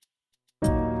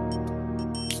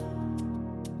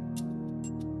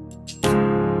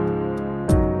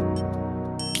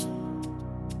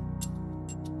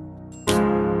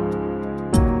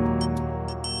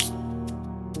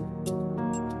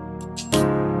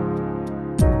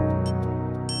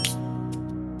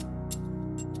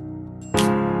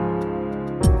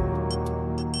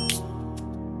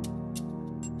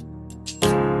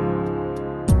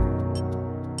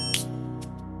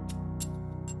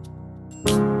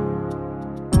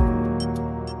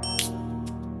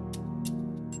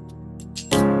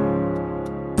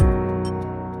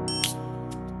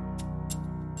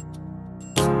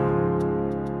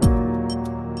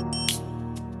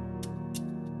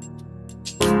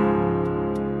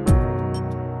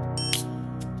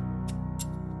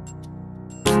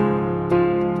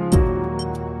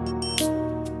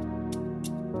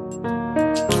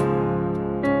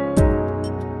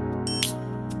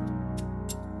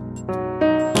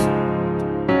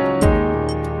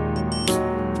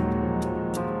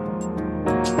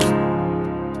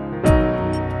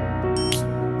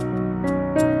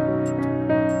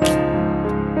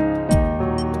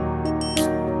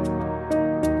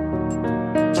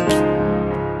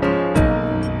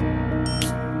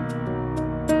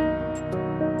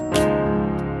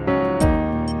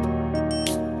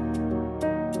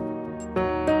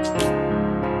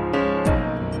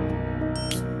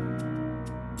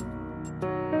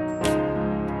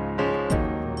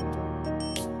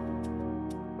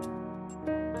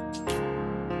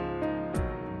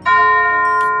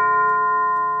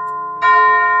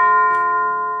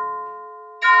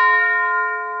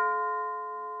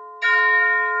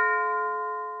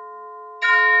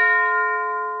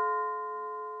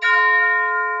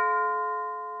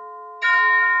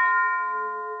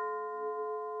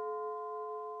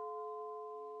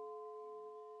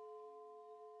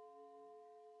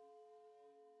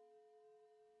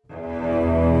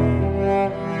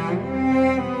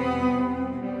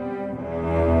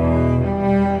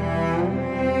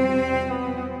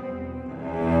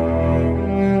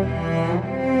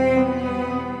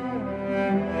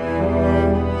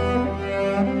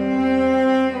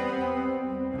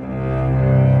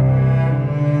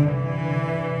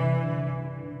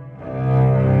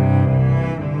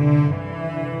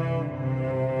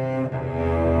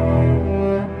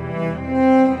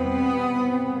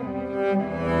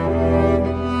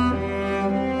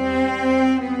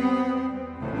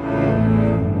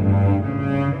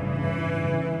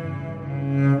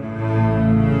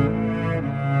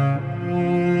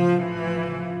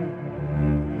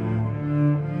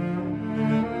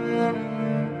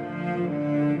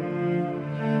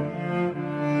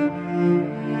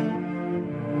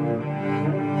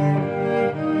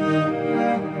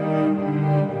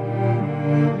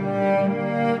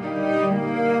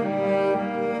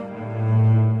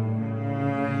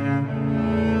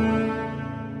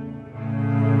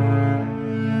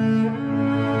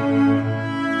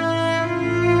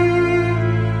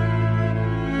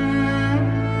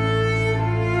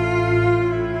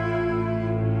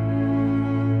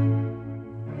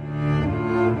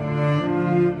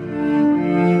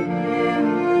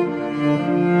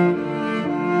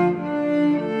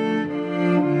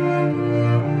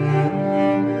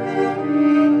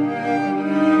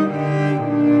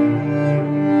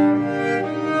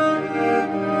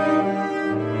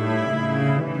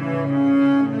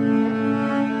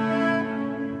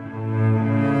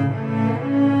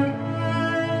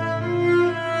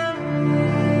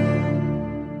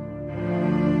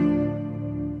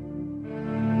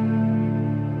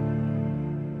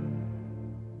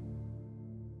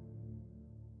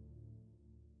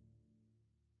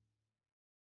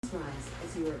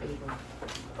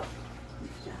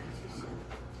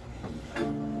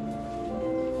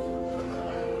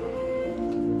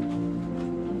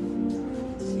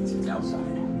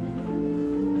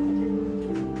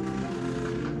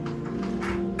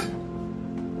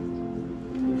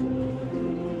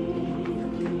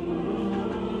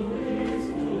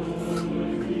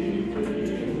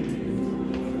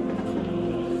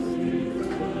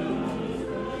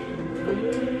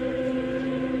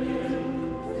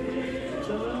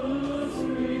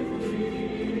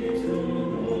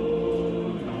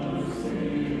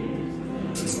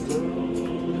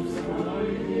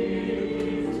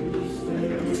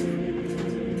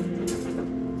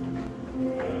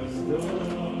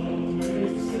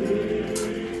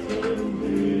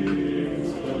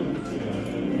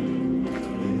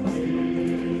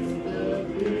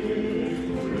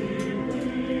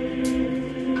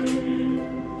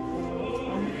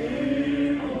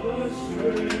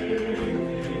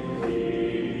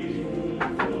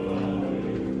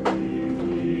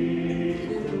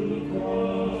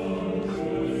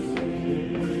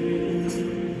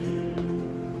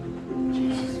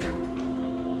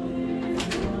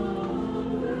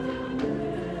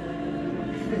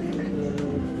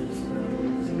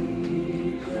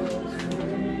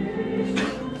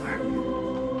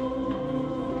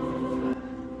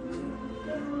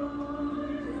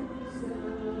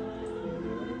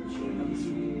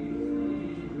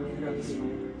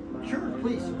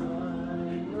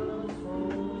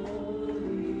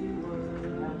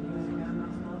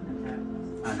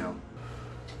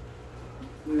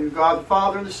of God the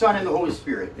Father, and the Son, and the Holy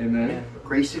Spirit. Amen.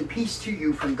 Grace and peace to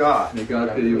you from God. May God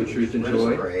fill you with truth and Let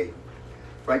joy. us pray.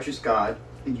 Righteous God,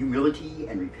 in humility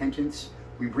and repentance,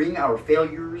 we bring our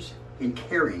failures in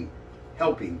caring,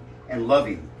 helping, and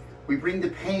loving. We bring the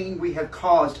pain we have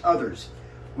caused others.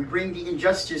 We bring the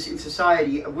injustice in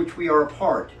society of which we are a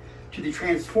part to the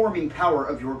transforming power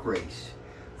of your grace.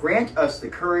 Grant us the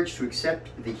courage to accept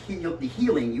the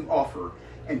healing you offer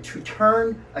and to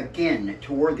turn again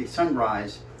toward the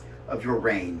sunrise of your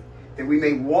reign, that we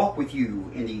may walk with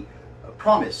you in the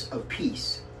promise of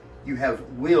peace you have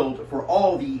willed for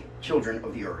all the children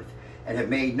of the earth and have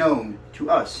made known to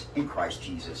us in Christ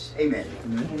Jesus. Amen.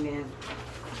 Amen.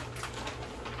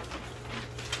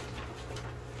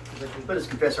 Let us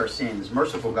confess our sins.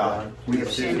 Merciful God, we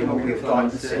have sinned in what we have thought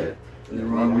and said, in the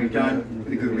wrong we have done, and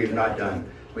the good we have not done.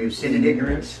 We have sinned in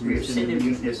ignorance, we have sinned in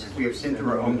weakness, we have sinned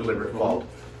through our own deliberate fault.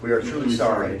 We are truly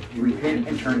sorry. We repent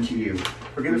and turn to you.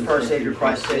 Forgive us for our Savior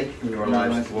Christ's sake, and your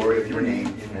lives the glory of your name.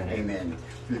 Amen.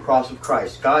 Through the cross of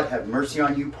Christ, God have mercy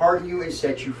on you, pardon you, and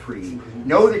set you free.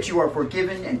 Know that you are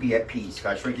forgiven and be at peace.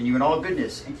 God strengthen you in all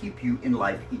goodness and keep you in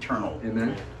life eternal.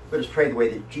 Amen. Let us pray the way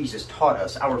that Jesus taught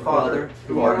us. Our Father,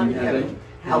 who art in heaven,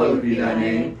 hallowed be thy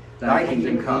name. Thy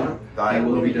kingdom come, thy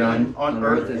will be done, on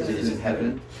earth as it is in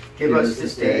heaven. Give us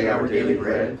this day our daily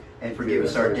bread, and forgive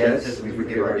us our debts as we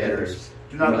forgive our debtors.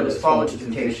 Do not let us fall into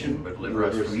temptation, but deliver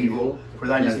us from evil. For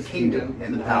thine is the kingdom,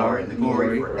 and the power, and the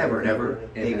glory, forever and ever.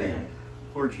 Amen.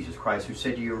 Lord Jesus Christ, who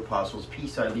said to your apostles,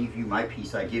 peace I leave you, my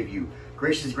peace I give you,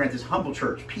 graciously grant this humble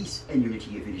church peace and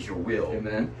unity if it is your will.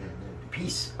 Amen. The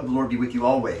peace of the Lord be with you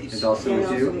always. And also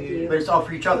with you. Let us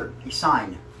offer each other a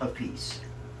sign of peace.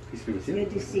 Peace be with you.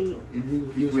 Good to see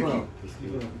you. You as With well. you. Peace be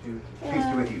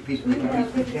with you. Peace be with you. Yeah,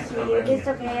 good to see you. It's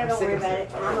okay, don't worry about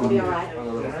it. I'm gonna be all right.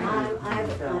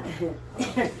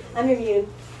 I'm immune.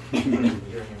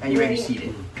 And you may be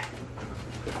seated.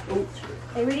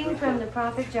 A reading from the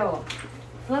prophet Joel.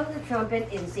 Blow the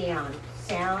trumpet in Zion.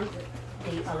 Sound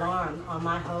the alarm on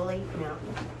my holy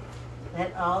mountain.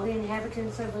 Let all the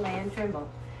inhabitants of the land tremble,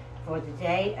 for the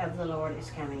day of the Lord is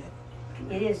coming.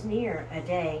 It is near, a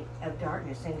day of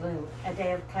darkness and gloom, a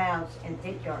day of clouds and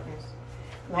thick darkness.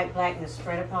 Like blackness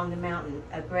spread upon the mountain,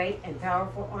 a great and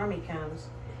powerful army comes.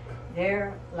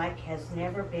 There like has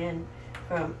never been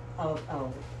from of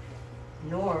old,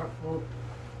 nor will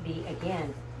be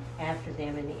again after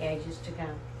them in the ages to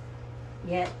come.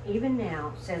 Yet even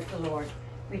now, says the Lord,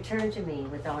 return to me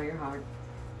with all your heart,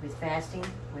 with fasting,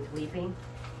 with weeping,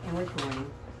 and with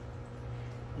mourning.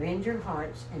 Rend your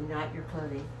hearts and not your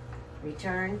clothing.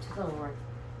 Return to the Lord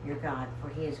your God, for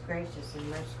he is gracious and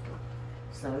merciful,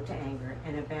 slow to anger,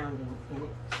 and abounding in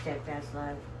steadfast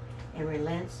love, and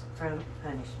relents from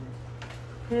punishment.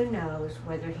 Who knows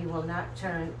whether he will not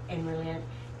turn and relent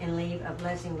and leave a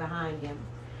blessing behind him,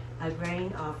 a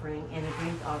grain offering and a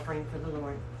drink offering for the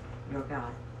Lord your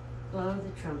God. Blow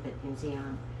the trumpet in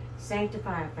Zion.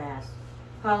 Sanctify a fast.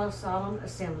 Call a solemn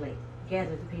assembly.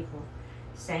 Gather the people.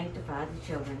 Sanctify the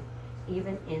children,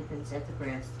 even infants at the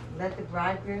breast. Let the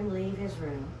bridegroom leave his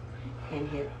room, and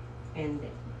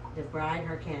the bride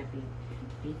her canopy.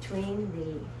 Between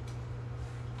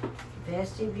the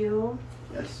vestibule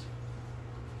Yes.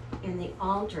 and the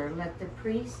altar, let the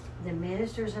priests, the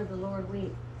ministers of the Lord,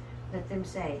 weep. Let them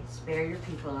say, spare your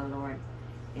people, O Lord,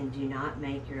 and do not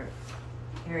make your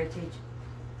heritage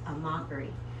a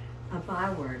mockery, a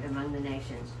byword among the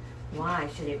nations. Why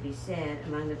should it be said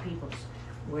among the peoples,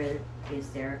 where is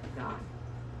their God?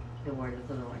 The word of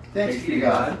the Lord. Thanks be to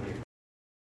God.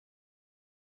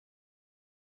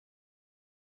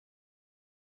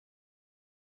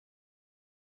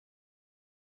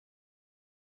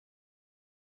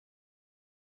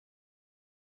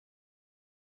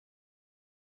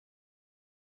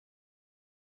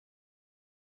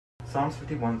 Psalms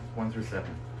 51, 1 through 7.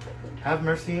 Have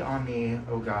mercy on me,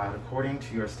 O God, according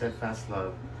to your steadfast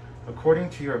love. According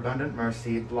to your abundant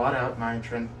mercy, blot out my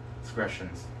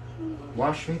transgressions.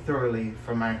 Wash me thoroughly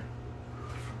from my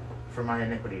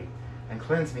iniquity, and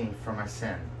cleanse me from my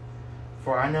sin.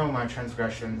 For I know my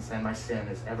transgressions, and my sin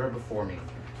is ever before me.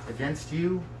 Against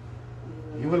you,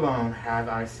 you alone have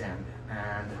I sinned,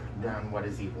 and done what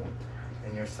is evil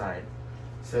in your sight,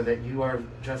 so that you are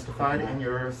justified in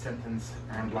your sentence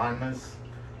and blameless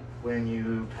when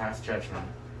you pass judgment.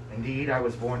 Indeed, I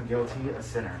was born guilty, a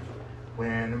sinner,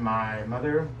 when my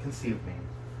mother conceived me.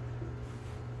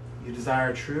 You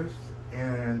desire truth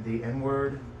in the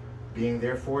inward being,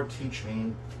 therefore teach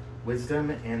me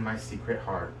wisdom in my secret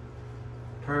heart.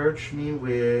 Purge me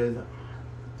with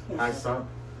hyssop.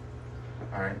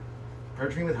 All right.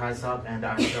 Purge me with hyssop, and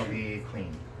I shall be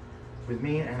clean. with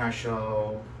me, and I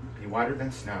shall be whiter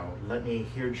than snow. Let me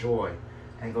hear joy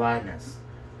and gladness.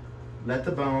 Let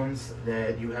the bones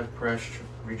that you have crushed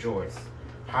rejoice.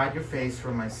 Hide your face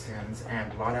from my sins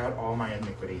and blot out all my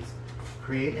iniquities.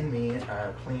 Create in me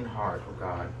a clean heart, O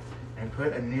God, and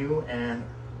put a new and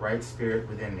right spirit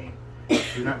within me.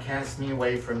 Do not cast me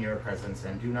away from your presence,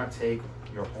 and do not take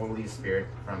your Holy Spirit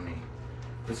from me.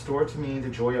 Restore to me the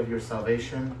joy of your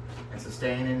salvation, and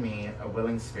sustain in me a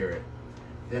willing spirit.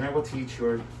 Then I will teach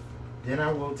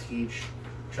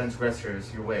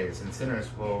transgressors your ways, and sinners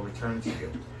will return to you.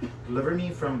 Deliver me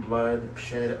from blood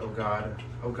shed, O God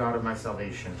of my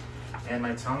salvation, and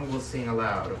my tongue will sing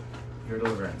aloud your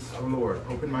deliverance. O Lord,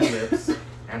 open my lips,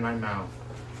 and my mouth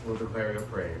will declare your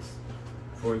praise.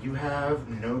 For you have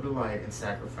no delight in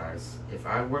sacrifice. If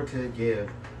I were to give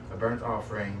a burnt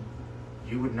offering,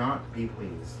 you would not be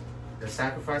pleased. The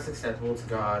sacrifice acceptable to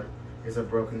God is a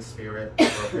broken spirit,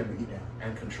 broken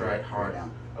and contrite heart.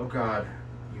 O God,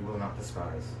 you will not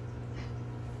despise.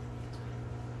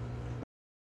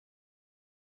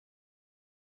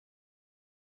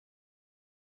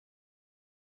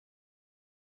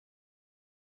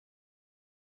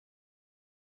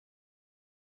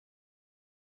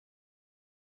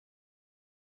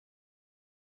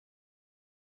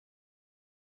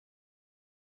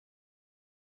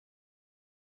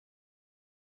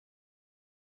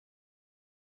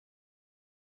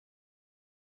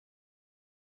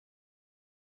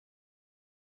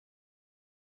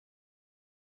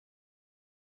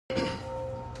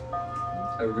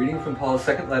 A reading from Paul's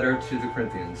second letter to the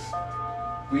Corinthians.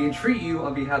 We entreat you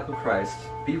on behalf of Christ,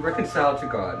 be reconciled to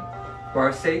God. For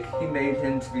our sake he made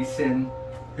him to be sin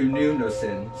who knew no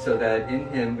sin, so that in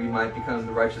him we might become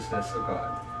the righteousness of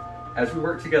God. As we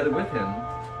work together with him,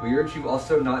 we urge you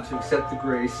also not to accept the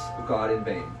grace of God in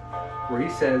vain. Where he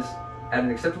says, at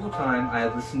an acceptable time I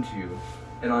have listened to you,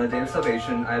 and on a day of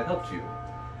salvation I have helped you.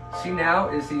 See, now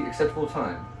is the acceptable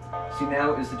time. See,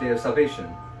 now is the day of salvation.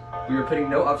 We are putting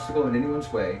no obstacle in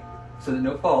anyone's way, so that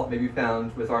no fault may be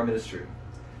found with our ministry.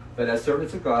 But as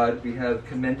servants of God, we have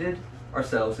commended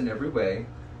ourselves in every way,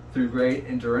 through great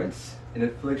endurance in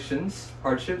afflictions,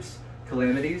 hardships,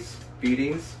 calamities,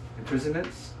 beatings,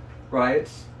 imprisonments,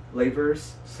 riots,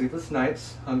 labors, sleepless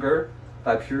nights, hunger,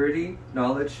 by purity,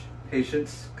 knowledge,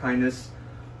 patience, kindness,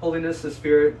 holiness of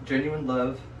spirit, genuine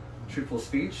love, truthful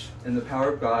speech, and the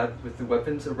power of God, with the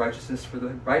weapons of righteousness for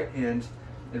the right hand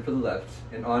and for the left,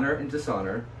 in honor and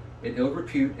dishonor, in ill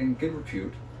repute and good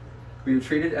repute. We are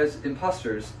treated as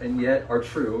impostors, and yet are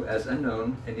true, as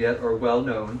unknown, and yet are well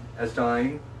known, as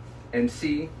dying, and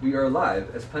see, we are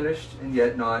alive, as punished, and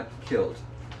yet not killed,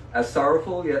 as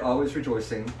sorrowful, yet always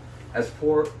rejoicing, as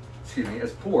poor,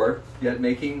 yet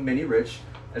making many rich,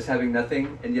 as having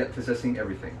nothing, and yet possessing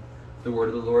everything. The word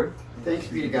of the Lord. Thanks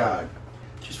be to God.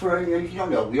 Just for if you don't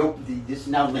know, this is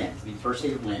now Lent, the first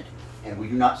day of Lent, and we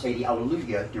do not say the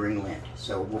Alleluia during Lent.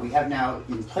 So what we have now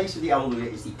in place of the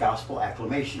Alleluia is the gospel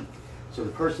acclamation. So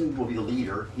the person will be the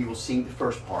leader. He will sing the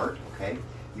first part, okay?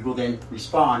 You will then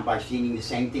respond by singing the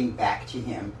same thing back to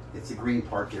him. It's the green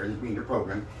part there in your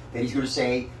program. Then he's going to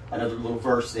say another little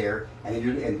verse there, and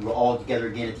then we'll all together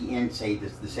again at the end say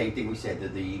the same thing we said, the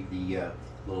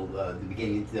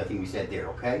beginning of the thing we said there,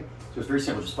 okay? So it's very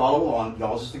simple. Just follow along.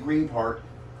 Y'all's is the green part.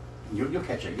 And you'll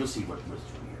catch it. You'll see what's doing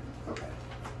here. Okay.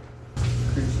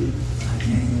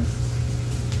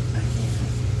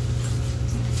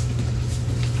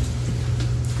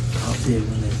 I'll see it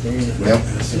when they say it. Well,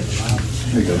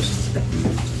 here it goes.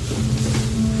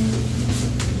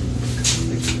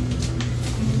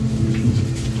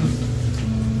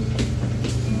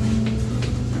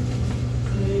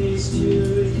 Praise to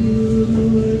you,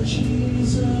 Lord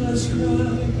Jesus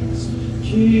Christ,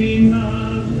 King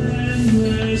of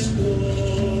endless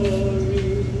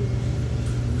glory.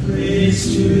 Praise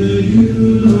to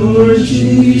you, Lord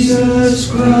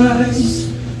Jesus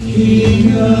Christ,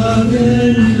 King of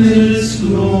endless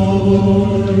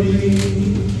glory.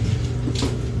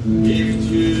 If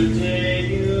today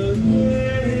you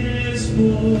hear his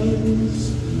voice,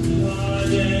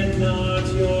 harden not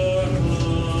your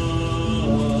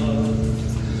heart.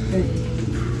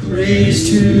 Praise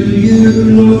to you,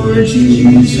 Lord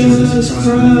Jesus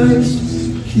Christ,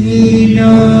 King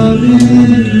of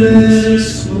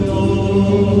endless glory.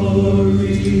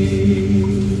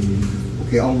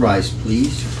 Okay, all rise,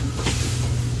 please.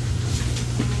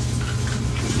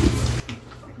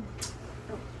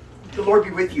 The Lord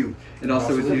be with you. And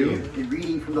also with you. A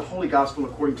reading from the Holy Gospel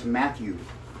according to Matthew.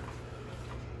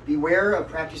 Beware of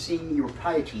practicing your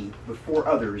piety before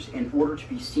others in order to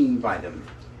be seen by them,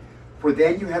 for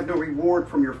then you have no reward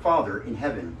from your Father in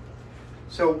heaven.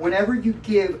 So whenever you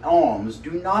give alms,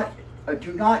 do not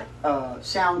do not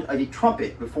sound a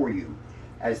trumpet before you,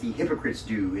 as the hypocrites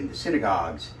do in the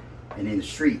synagogues and in the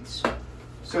streets,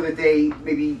 so that they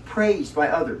may be praised by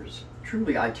others.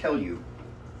 Truly, I tell you,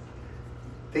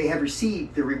 they have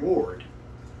received their reward.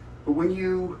 But when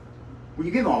you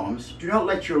give alms, do not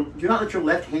let your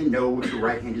left hand know what your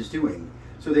right hand is doing,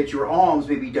 so that your alms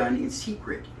may be done in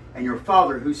secret, and your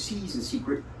Father who sees in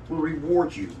secret will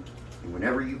reward you. And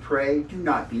whenever you pray, do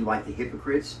not be like the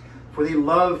hypocrites, for they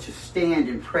love to stand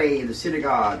and pray in the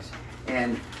synagogues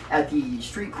and at the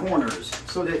street corners,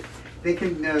 so that they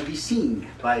can be seen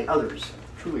by others.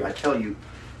 Truly, I tell you,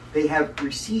 they have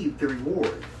received the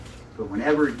reward. But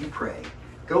whenever you pray,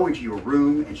 go into your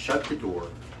room and shut the door,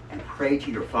 and pray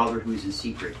to your Father who is in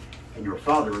secret, and your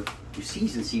Father who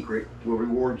sees in secret will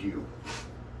reward you.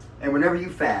 And whenever you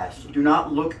fast, do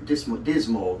not look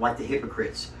dismal like the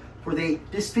hypocrites, for they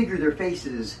disfigure their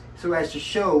faces so as to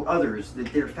show others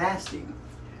that they're fasting.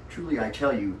 Truly, I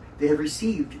tell you, they have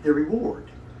received their reward.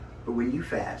 But when you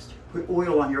fast, put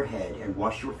oil on your head and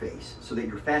wash your face, so that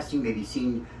your fasting may be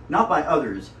seen not by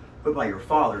others, but by your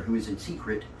Father who is in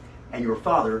secret, and your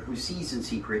Father who sees in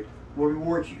secret will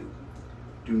reward you.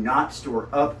 Do not store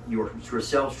up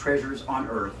yourselves treasures on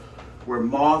earth, where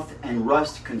moth and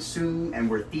rust consume and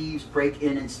where thieves break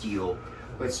in and steal,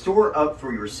 but store up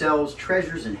for yourselves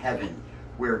treasures in heaven,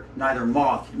 where neither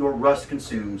moth nor rust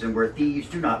consumes, and where thieves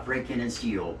do not break in and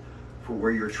steal. For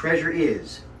where your treasure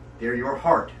is, there your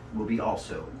heart will be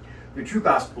also. The true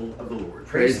gospel of the Lord.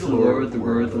 Praise the Lord, the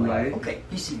word of the light. Okay,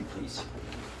 be seated, please.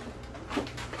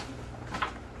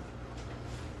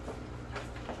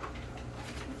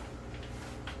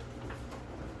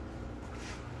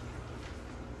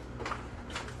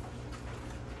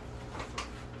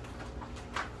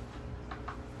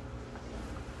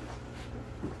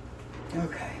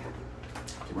 Okay.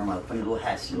 I wear my funny little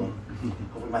hat still.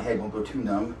 Hopefully my head won't go too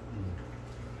numb.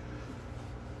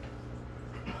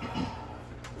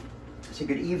 Say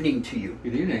good evening to you.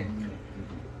 Good evening.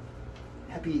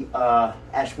 Happy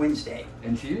Ash Wednesday.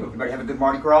 And to you. Everybody have a good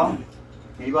Mardi Gras?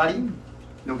 Anybody?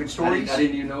 No good stories? I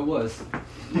didn't even know it was.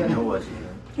 Yeah, no, it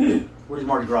was. What is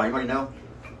Mardi Gras? Anybody know?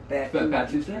 Fat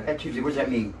Tuesday? Fat Tuesday. What does that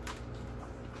mean?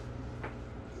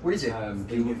 What is it?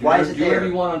 Why is it there? Do whatever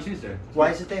you want on Tuesday.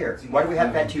 Why is it there? Why do we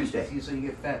have Fat Tuesday? So you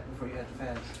get fat before you have to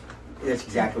fast. That's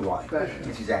exactly why.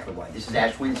 That's exactly why. This is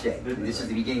Ash Wednesday. This is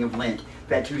the beginning of Lent.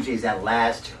 Fat Tuesday is that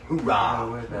last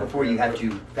hoorah before you have to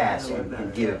fast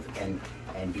and give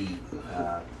and be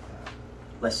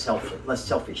less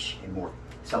selfish and more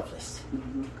selfless.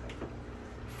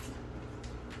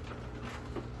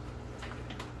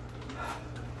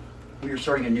 We are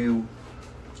starting a new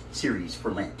series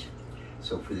for Lent.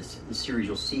 So for this series,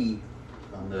 you'll see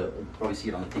you'll probably see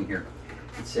it on the thing here.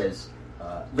 It says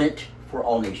Lent for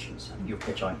all nations. You'll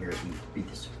catch on here as we read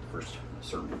this first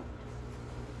sermon.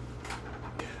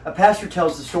 A pastor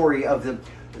tells the story of the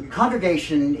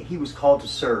congregation he was called to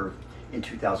serve in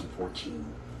 2014.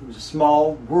 It was a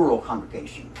small rural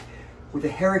congregation with a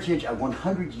heritage of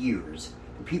 100 years.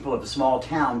 The people of the small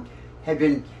town had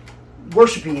been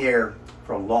worshiping there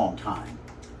for a long time.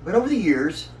 But over the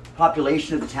years, the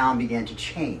population of the town began to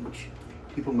change.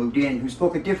 People moved in who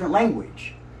spoke a different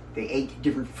language. They ate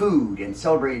different food and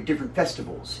celebrated different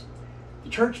festivals. The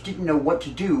church didn't know what to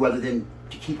do other than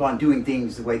to keep on doing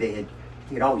things the way they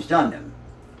had always done them.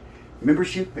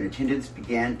 Membership and attendance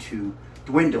began to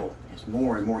dwindle as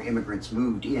more and more immigrants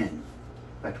moved in.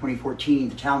 By 2014,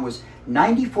 the town was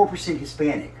 94%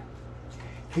 Hispanic.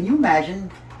 Can you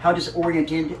imagine how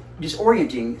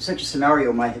disorienting such a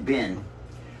scenario might have been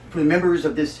for the members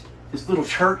of this little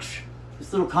church,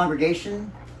 this little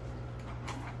congregation?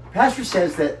 The pastor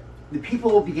says that the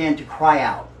people began to cry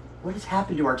out, "What has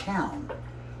happened to our town?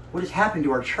 What has happened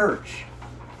to our church?"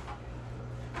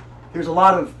 There's a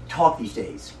lot of talk these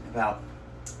days about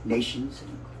nations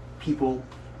and people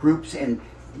groups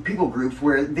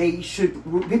where they should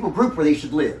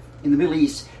live. In the Middle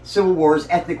East, civil wars,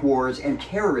 ethnic wars, and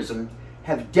terrorism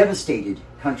have devastated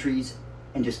countries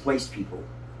and displaced people.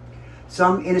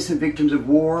 Some innocent victims of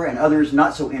war and others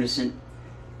not so innocent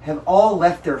have all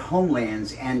left their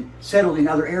homelands and settled in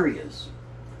other areas.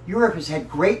 Europe has had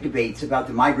great debates about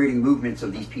the migrating movements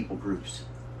of these people groups.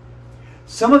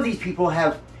 Some of these people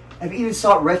have even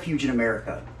sought refuge in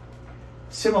America.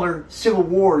 Similar civil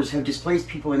wars have displaced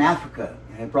people in Africa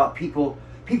and have brought people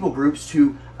groups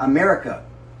to America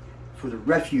for the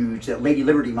refuge that Lady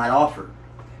Liberty might offer.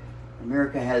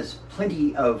 America has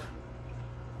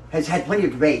had plenty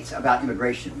of debates about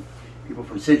immigration. People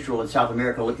from Central and South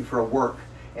America looking for a work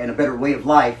and a better way of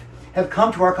life have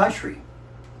come to our country,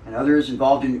 and others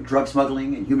involved in drug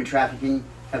smuggling and human trafficking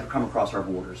have come across our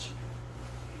borders.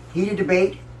 Heated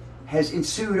debate has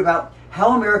ensued about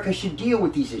how America should deal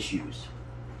with these issues.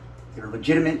 There are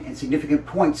legitimate and significant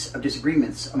points of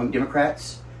disagreements among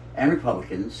Democrats and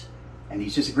Republicans, and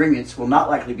these disagreements will not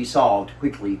likely be solved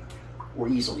quickly or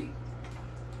easily.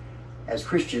 As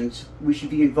Christians, we should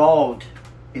be involved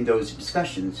in those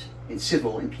discussions in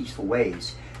civil and peaceful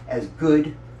ways as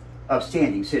good,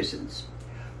 upstanding citizens.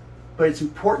 But it's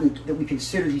important that we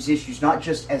consider these issues not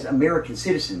just as American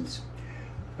citizens,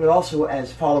 but also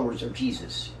as followers of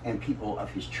Jesus and people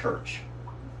of his church.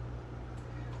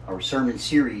 Our sermon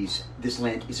series this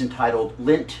Lent is entitled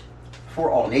Lent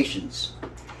for All Nations.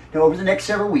 Now, over the next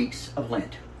several weeks of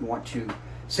Lent, we want to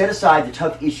set aside the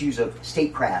tough issues of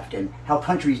statecraft and how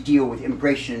countries deal with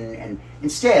immigration and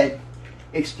instead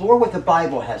explore what the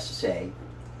Bible has to say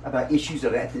about issues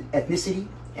of ethnicity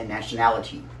and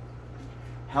nationality.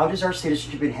 How does our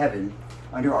citizenship in heaven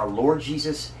under our Lord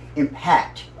Jesus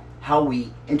impact how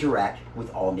we interact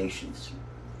with all nations?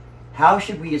 How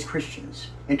should we as Christians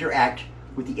interact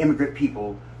with the immigrant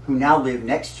people who now live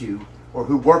next to or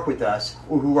who work with us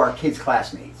or who are kids'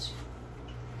 classmates?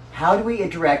 How do we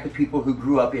interact with people who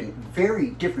grew up in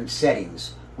very different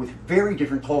settings with very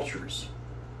different cultures?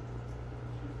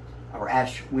 Our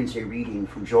Ash Wednesday reading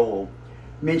from Joel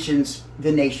mentions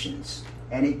the nations,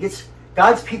 and it gets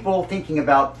God's people thinking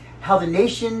about how the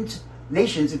nations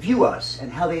view us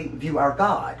and how they view our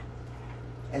God.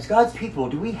 As God's people,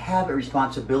 do we have a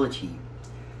responsibility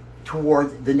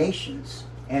toward the nations?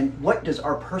 And what does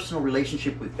our personal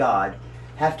relationship with God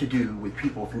have to do with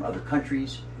people from other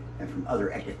countries and from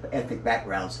other ethnic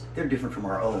backgrounds that are different from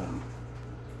our own?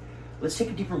 Let's take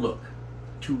a deeper look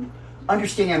to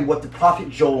understand what the prophet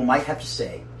Joel might have to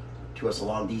say to us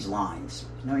along these lines.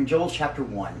 Now, in Joel chapter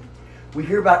 1, we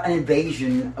hear about an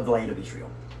invasion of the land of Israel.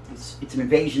 It's an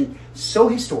invasion so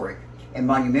historic and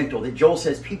monumental that Joel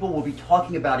says people will be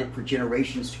talking about it for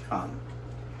generations to come.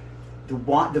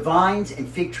 The vines and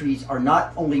fig trees are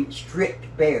not only stripped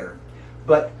bare,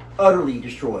 but utterly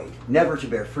destroyed, never to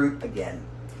bear fruit again.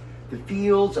 The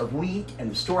fields of wheat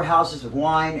and the storehouses of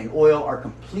wine and oil are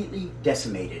completely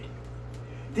decimated.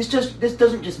 This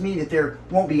doesn't just mean that there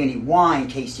won't be any wine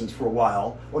tastings for a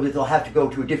while, or that they'll have to go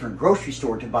to a different grocery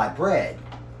store to buy bread.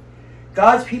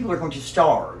 God's people are going to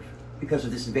starve because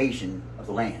of this invasion of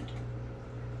the land.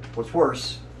 What's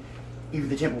worse, even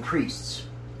the temple priests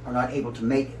are not able to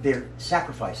make their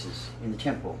sacrifices in the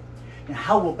temple. And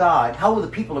how will the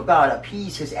people of God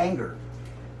appease his anger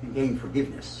and gain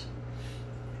forgiveness?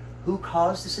 Who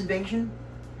caused this invasion?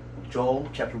 Joel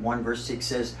chapter 1 verse 6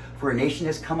 says, "For a nation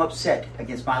has come upset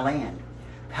against my land,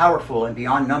 powerful and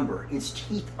beyond number. Its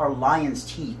teeth are lion's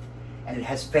teeth, and it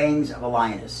has fangs of a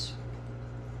lioness."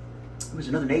 It was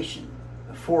another nation,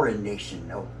 a foreign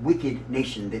nation, a wicked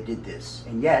nation that did this.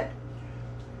 And yet,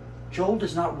 Joel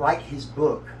does not write his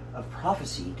book of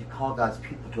prophecy to call God's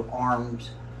people to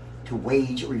arms, to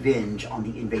wage revenge on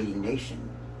the invading nation.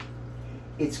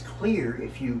 It's clear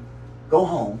if you go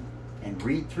home and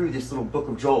read through this little book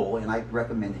of Joel, and I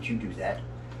recommend that you do that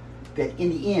in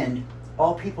the end,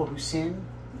 all people who sin,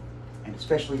 and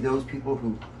especially those people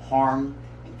who harm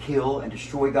and kill and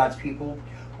destroy God's people,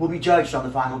 will be judged on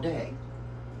the final day.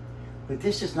 But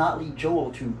this does not lead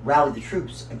Joel to rally the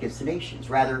troops against the nations.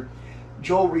 Rather,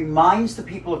 Joel reminds the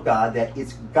people of God that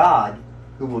it's God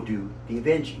who will do the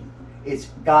avenging. It's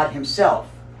God himself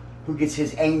who gets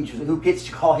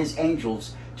to call his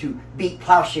angels to beat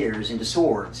plowshares into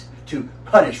swords, to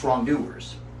punish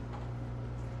wrongdoers.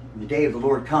 When the day of the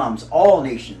Lord comes, all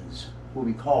nations will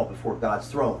be called before God's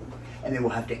throne, and they will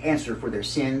have to answer for their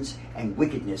sins and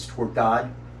wickedness toward God,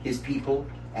 his people,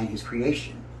 and his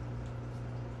creation.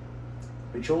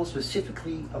 But Joel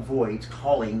specifically avoids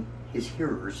calling his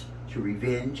hearers to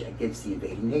revenge against the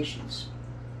invading nations.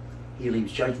 He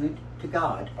leaves judgment to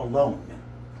God alone.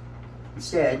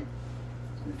 Instead,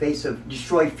 in the face of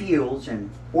destroyed fields and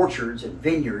orchards and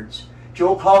vineyards,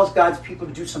 Joel calls God's people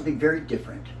to do something very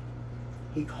different.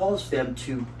 He calls them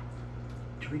to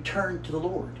return to the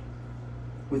Lord.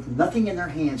 With nothing in their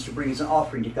hands to bring as an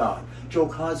offering to God, Joel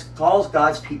calls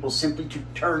God's people simply to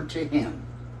turn to him.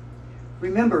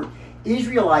 Remember,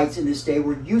 Israelites in this day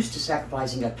were used to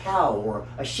sacrificing a cow or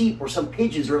a sheep or some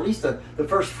pigeons or at least the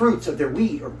first fruits of their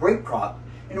wheat or grape crop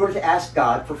in order to ask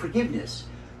God for forgiveness.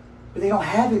 But they don't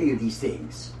have any of these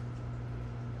things.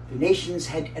 The nations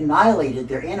had annihilated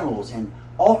their animals and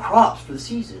all crops for the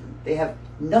season. They have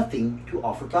nothing to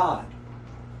offer God.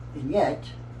 And yet,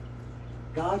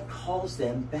 God calls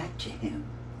them back to him.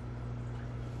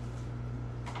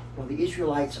 While the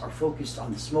Israelites are focused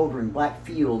on the smoldering black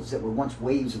fields that were once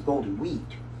waves of golden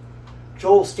wheat,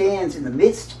 Joel stands in the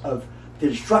midst of the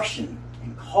destruction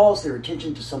and calls their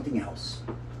attention to something else.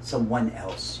 someone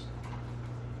else.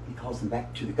 He calls them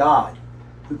back to the God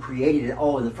who created it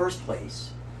all in the first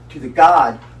place, to the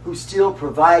God who still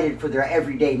provided for their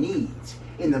everyday needs.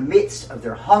 In the midst of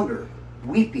their hunger,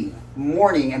 weeping,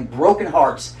 mourning, and broken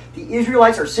hearts, the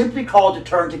Israelites are simply called to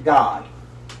turn to God.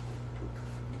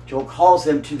 Joel calls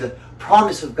them to the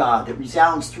promise of God that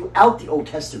resounds throughout the Old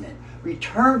Testament.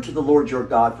 Return to the Lord your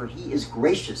God, for he is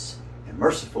gracious and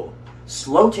merciful,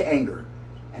 slow to anger,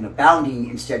 and abounding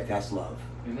in steadfast love.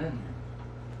 Amen.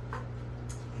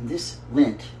 In this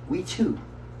Lent, we too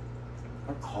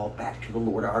are called back to the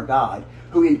Lord our God,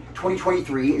 who in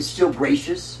 2023 is still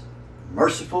gracious,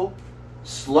 merciful,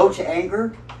 slow to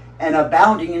anger, and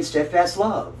abounding in steadfast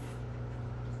love.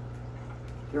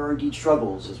 There are indeed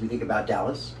struggles as we think about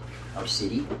Dallas, our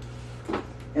city,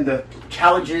 and the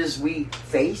challenges we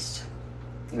face.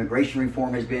 Immigration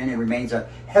reform has been and remains a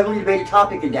heavily debated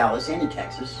topic in Dallas and in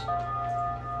Texas.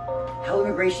 How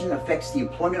immigration affects the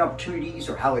employment opportunities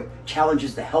or how it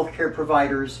challenges the healthcare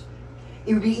providers.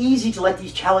 It would be easy to let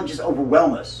these challenges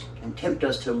overwhelm us and tempt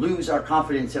us to lose our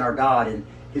confidence in our God and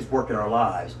his work in our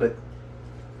lives. But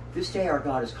this day our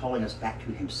God is calling us back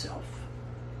to himself.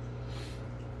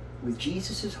 With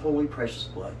Jesus' holy precious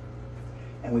blood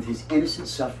and with his innocent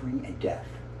suffering and death,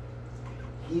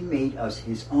 he made us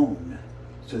his own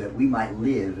so that we might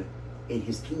live in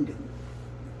his kingdom.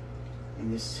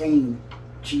 And this same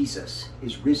Jesus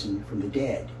is risen from the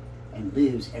dead and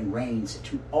lives and reigns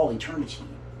to all eternity.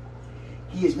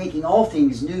 He is making all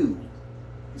things new.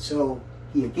 And so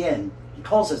he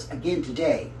calls us again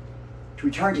today to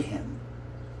return to him.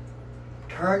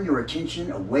 Turn your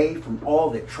attention away from all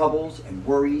that troubles and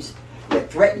worries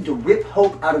that threaten to rip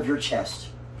hope out of your chest,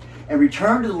 and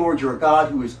return to the Lord your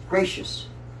God, who is gracious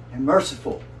and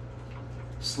merciful,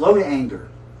 slow to anger,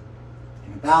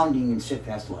 and abounding in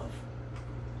steadfast love.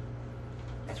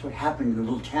 That's what happened in the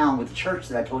little town with the church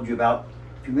that I told you about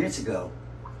a few minutes ago.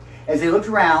 As they looked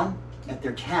around at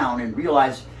their town and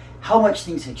realized how much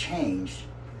things had changed,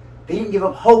 they didn't give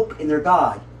up hope in their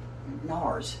God and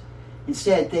ours.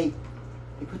 Instead, they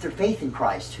put their faith in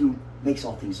Christ, who makes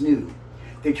all things new.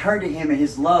 They turned to him in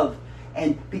his love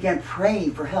and began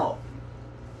praying for help.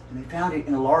 And they found it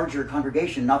in a larger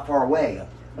congregation not far away,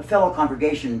 a fellow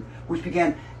congregation which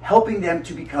began helping them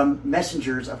to become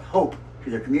messengers of hope to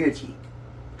their community.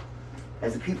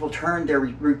 As the people turned their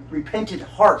repentant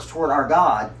hearts toward our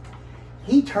God,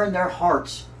 he turned their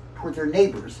hearts toward their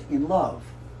neighbors in love.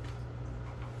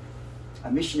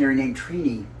 A missionary named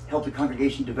Trini helped the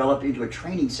congregation develop into a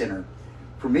training center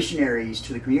for missionaries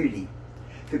to the community.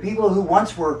 The people who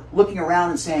once were looking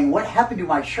around and saying, "What happened to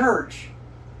my church?"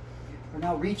 are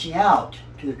now reaching out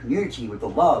to the community with the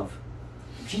love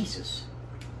of Jesus.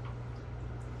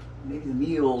 Maybe the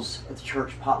meals at the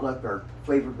church potluck are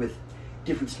flavored with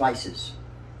different spices.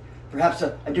 Perhaps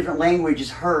a different language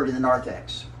is heard in the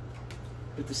narthex.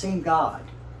 But the same God,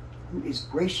 who is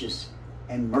gracious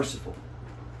and merciful,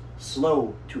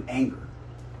 slow to anger,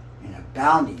 and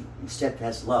abounding in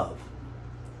steadfast love,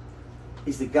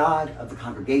 is the God of the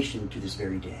congregation to this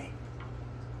very day.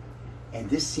 And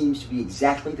this seems to be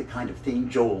exactly the kind of thing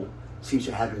Joel seems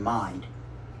to have in mind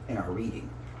in our reading.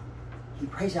 He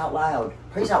prays out loud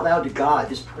to God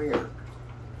this prayer.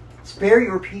 "Spare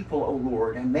your people, O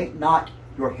Lord, and make not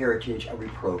your heritage a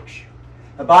reproach.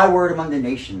 A byword among the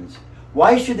nations.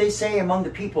 Why should they say among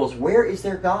the peoples, where is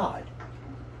their God?"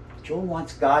 Joel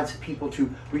wants God's people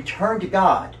to return to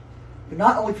God, but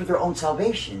not only for their own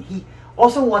salvation. He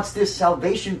also wants this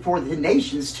salvation for the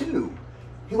nations too.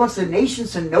 He wants the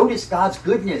nations to notice God's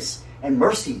goodness and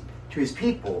mercy to his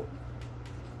people.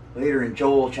 Later in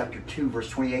Joel chapter 2, verse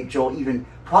 28, Joel even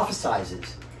prophesies,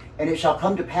 "And it shall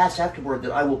come to pass afterward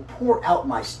that I will pour out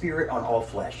my spirit on all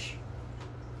flesh."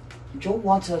 Joel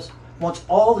wants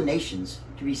all the nations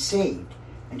to be saved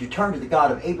and to turn to the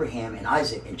God of Abraham and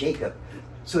Isaac and Jacob,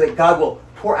 so that God will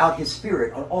pour out his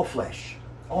spirit on all flesh,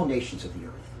 all nations of the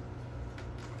earth.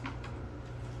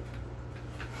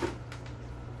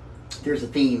 There's a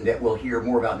theme that we'll hear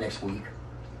more about next week.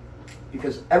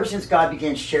 Because ever since God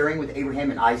began sharing with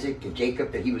Abraham and Isaac and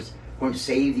Jacob that he was going to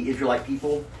save the Israelite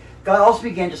people, God also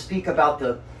began to speak about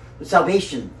the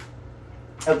salvation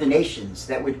of the nations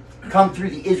that would come through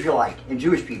the Israelite and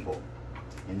Jewish people.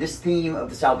 And this theme of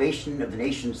the salvation of the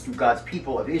nations through God's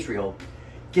people of Israel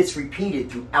gets repeated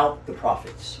throughout the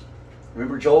prophets.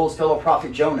 Remember Joel's fellow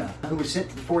prophet Jonah, who was sent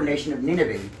to the foreign nation of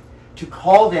Nineveh to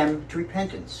call them to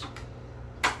repentance.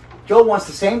 Joel wants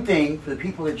the same thing for the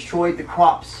people that destroyed the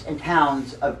crops and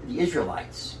towns of the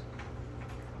Israelites.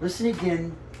 Listen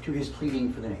again to his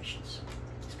pleading for the nations.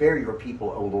 "Spare your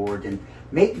people, O Lord, and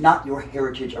make not your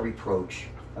heritage a reproach,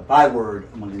 a byword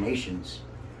among the nations.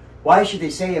 Why should they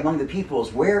say among the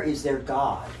peoples, where is their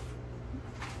God?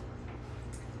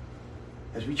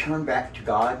 As we turn back to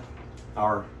God,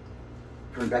 our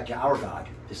God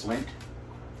this Lent,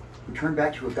 we turn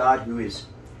back to a God who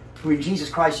in Jesus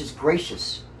Christ is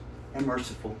gracious and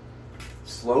merciful,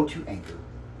 slow to anger,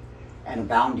 and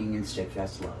abounding in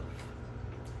steadfast love.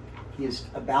 He is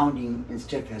abounding in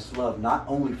steadfast love not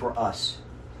only for us,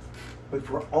 but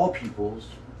for all peoples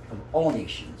of all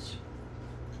nations.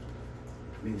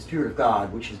 May the Spirit of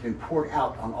God, which has been poured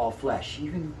out on all flesh,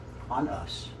 even on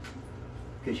us,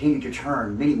 continue to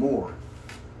turn many more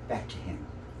back to Him.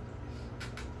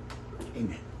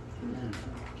 Amen. Amen.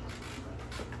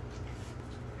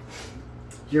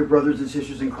 Dear brothers and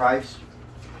sisters in Christ,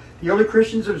 the early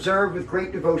Christians observed with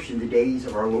great devotion the days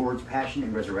of our Lord's Passion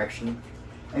and Resurrection,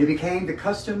 and it became the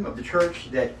custom of the church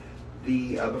that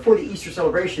before the Easter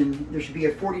celebration, there should be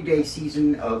a 40-day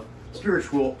season of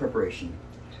spiritual preparation.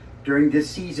 During this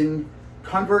season,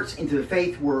 converts into the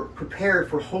faith were prepared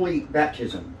for holy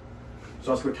baptism. It was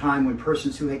also a time when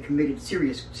persons who had committed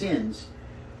serious sins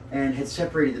and had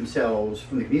separated themselves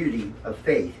from the community of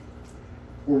faith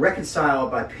were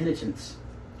reconciled by penitence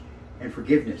and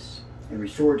forgiveness and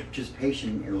restored to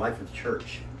participation in the life of the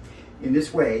church. In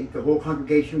this way, the whole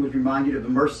congregation was reminded of the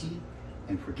mercy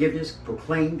and forgiveness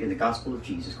proclaimed in the gospel of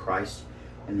Jesus Christ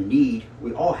and the need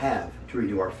we all have to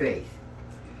renew our faith.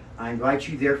 I invite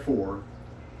you, therefore,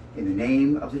 in the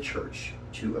name of the church,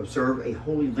 to observe a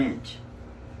holy Lent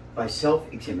by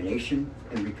self-examination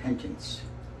and repentance,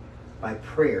 by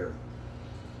prayer,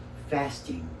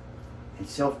 fasting, and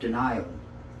self-denial,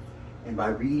 and by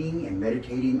reading and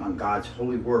meditating on God's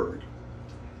holy word,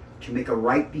 to make a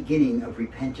right beginning of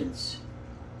repentance.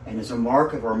 And as a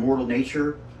mark of our mortal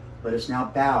nature, let us now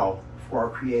bow before our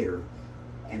Creator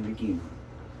and Redeemer.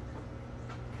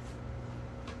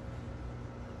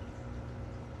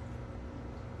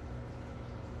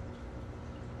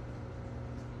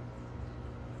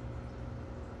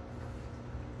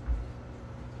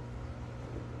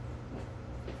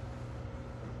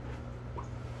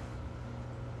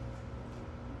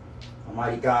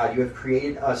 Almighty God, you have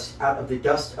created us out of the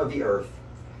dust of the earth.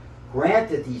 Grant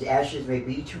that these ashes may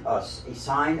be to us a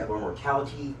sign of our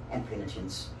mortality and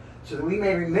penitence, so that we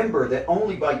may remember that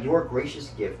only by your gracious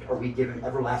gift are we given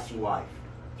everlasting life.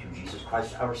 Through Jesus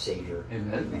Christ our Savior.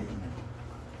 Amen. Amen.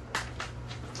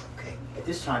 Okay, at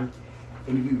this time,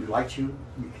 any of you would like to,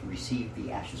 you can receive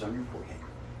the ashes on your forehead.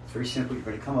 It's very simple. You're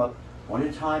going to come up one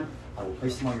at a time. I will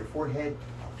place them on your forehead.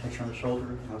 I'll touch you on the shoulder,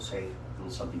 and I'll say a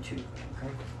little something too.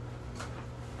 Okay?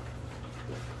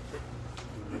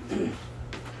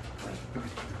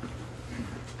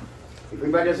 If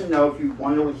anybody doesn't know, if you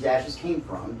want to know where these ashes came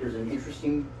from, there's an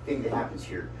interesting thing that happens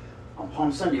here. On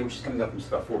Palm Sunday, which is coming up in just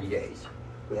about 40 days,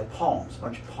 we have palms, a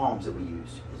bunch of palms that we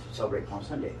use to celebrate Palm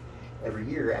Sunday. Every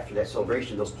year after that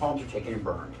celebration, those palms are taken and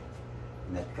burned,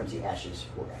 and that becomes the ashes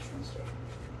for Ash Wednesday.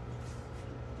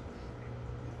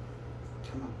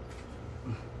 Come on.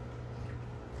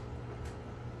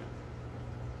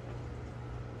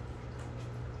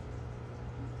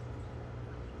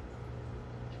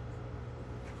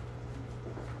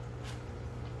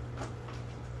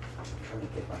 I'm trying to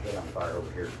get my head on fire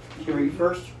over here. You can read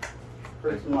first?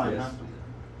 First in line, Yes. huh?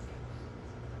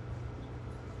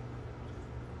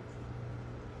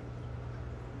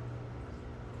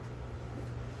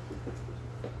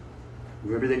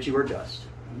 Remember that you are dust,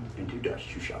 and to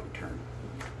dust you shall return.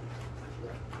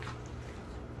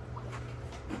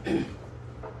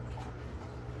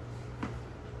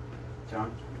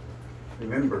 John,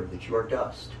 remember that you are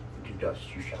dust, and to dust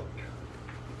you shall return.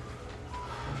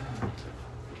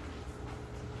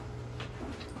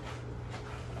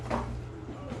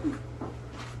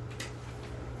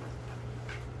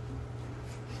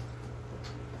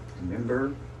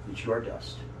 Remember that you are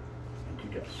dust, and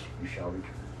to dust you shall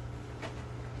return.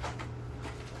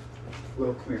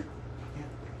 Will, come here. Yeah.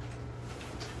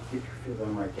 Get your foot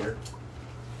on right there.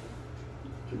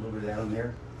 Get a little bit of that on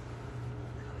there.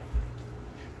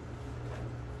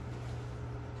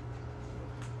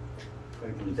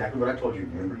 Exactly what I told you.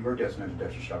 Remember you are dust, and to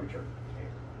dust you shall return. Okay.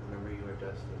 Remember you are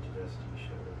dust, and to dust you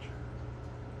shall return.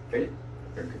 Get it?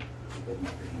 Very good. Go ahead and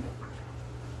knock your hand up.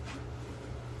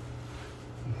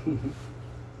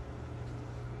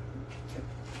 Okay.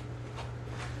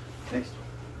 Next.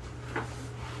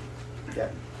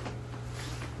 Gavin.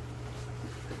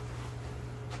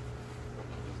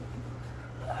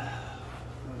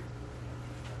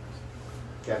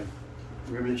 Gavin,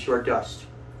 remember that you are dust,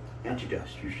 and to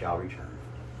dust you shall return.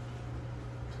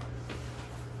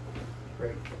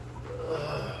 Great.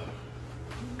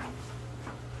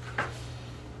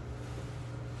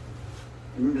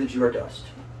 Remember that you are dust,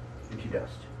 to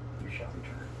dust you shall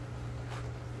return.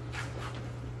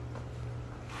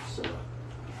 So,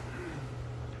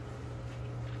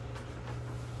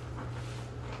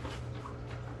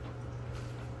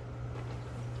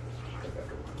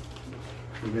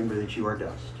 remember that you are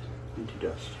dust, and to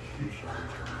dust you shall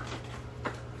return.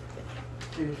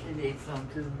 She needs some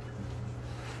too.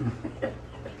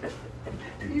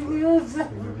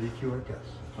 Remember that you are dust,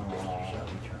 and to dust you shall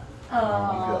return.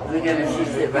 Oh, Look at her, she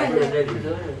sit right there ready to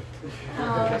go.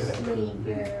 oh, sweet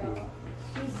girl.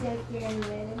 She's so getting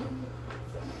ready.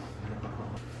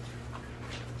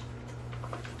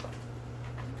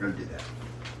 Go do that.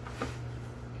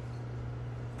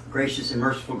 Gracious and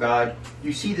merciful God,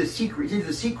 you see the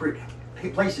secret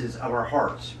places of our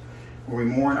hearts where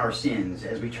we mourn our sins.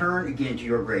 As we turn again to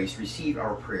your grace, receive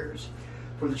our prayers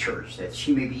for the church, that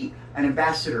she may be an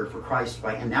ambassador for Christ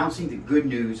by announcing the good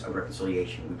news of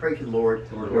reconciliation. We pray to the Lord,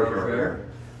 Lord, for our prayer.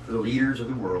 For the leaders of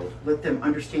the world, let them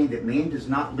understand that man does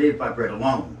not live by bread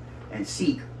alone, and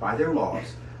seek, by their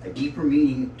laws, a deeper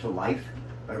meaning to life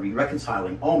by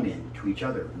reconciling all men to each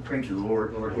other. We pray to the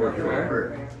Lord, Lord, for our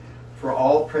prayer. For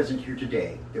all present here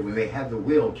today, that we may have the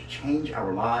will to change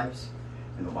our lives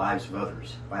and the lives of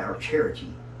others by our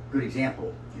charity, good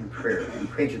example, and prayer. We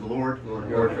pray to the Lord, for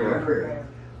our prayer.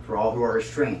 For all who are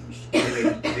estranged,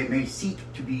 they may seek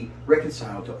to be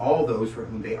reconciled to all those for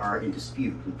whom they are in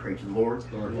dispute. We pray to the Lord,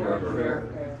 for our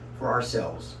prayer. For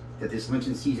ourselves, that this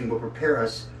Lenten season will prepare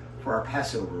us for our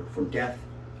Passover from death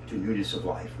to newness of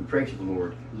life. We pray to the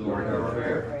Lord, Lord, for our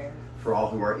prayer. For all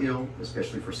who are ill,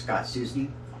 especially for Scott Sisney,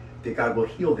 that God will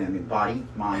heal them in body,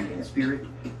 mind, and spirit,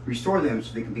 restore them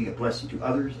so they can be a blessing to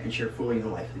others and share fully in the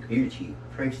life of the community.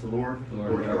 Praise the Lord,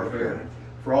 Lord, for our prayer.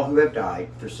 For all who have died,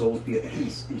 their souls be at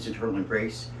peace in his eternal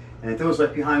embrace, and that those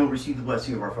left behind will receive the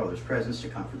blessing of our Father's presence to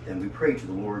comfort them. We pray to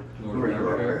the Lord, Lord, for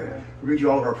our prayer. We read you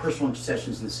all of our personal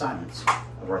intercessions in the silence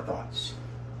of our thoughts.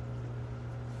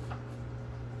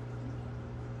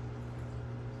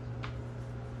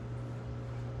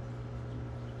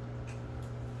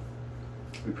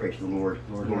 We pray to the Lord,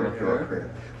 Lord, for our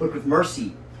prayer. Look with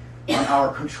mercy on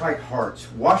our contrite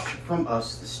hearts. Wash from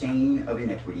us the stain of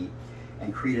iniquity,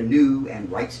 and create a new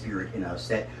and right spirit in us,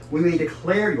 that we may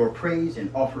declare your praise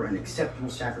and offer an acceptable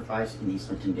sacrifice in these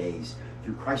Lenten days,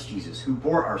 through Christ Jesus, who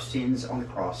bore our sins on the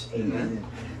cross. Amen.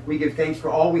 We give thanks for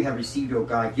all we have received, O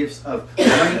God, gifts of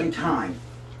money and time,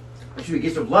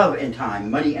 gifts of love and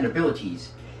time, money and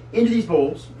abilities. Into these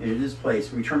bowls, into this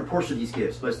place, we return a portion of these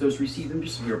gifts. Bless those who receive them,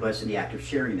 just as we are blessed in the act of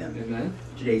sharing them. Amen.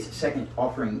 Today's second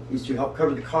offering is to help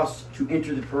cover the costs to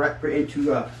enter and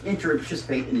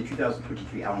participate in the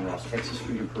 2023 Allen Ross Texas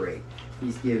Freedom Parade.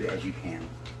 Please give as you can.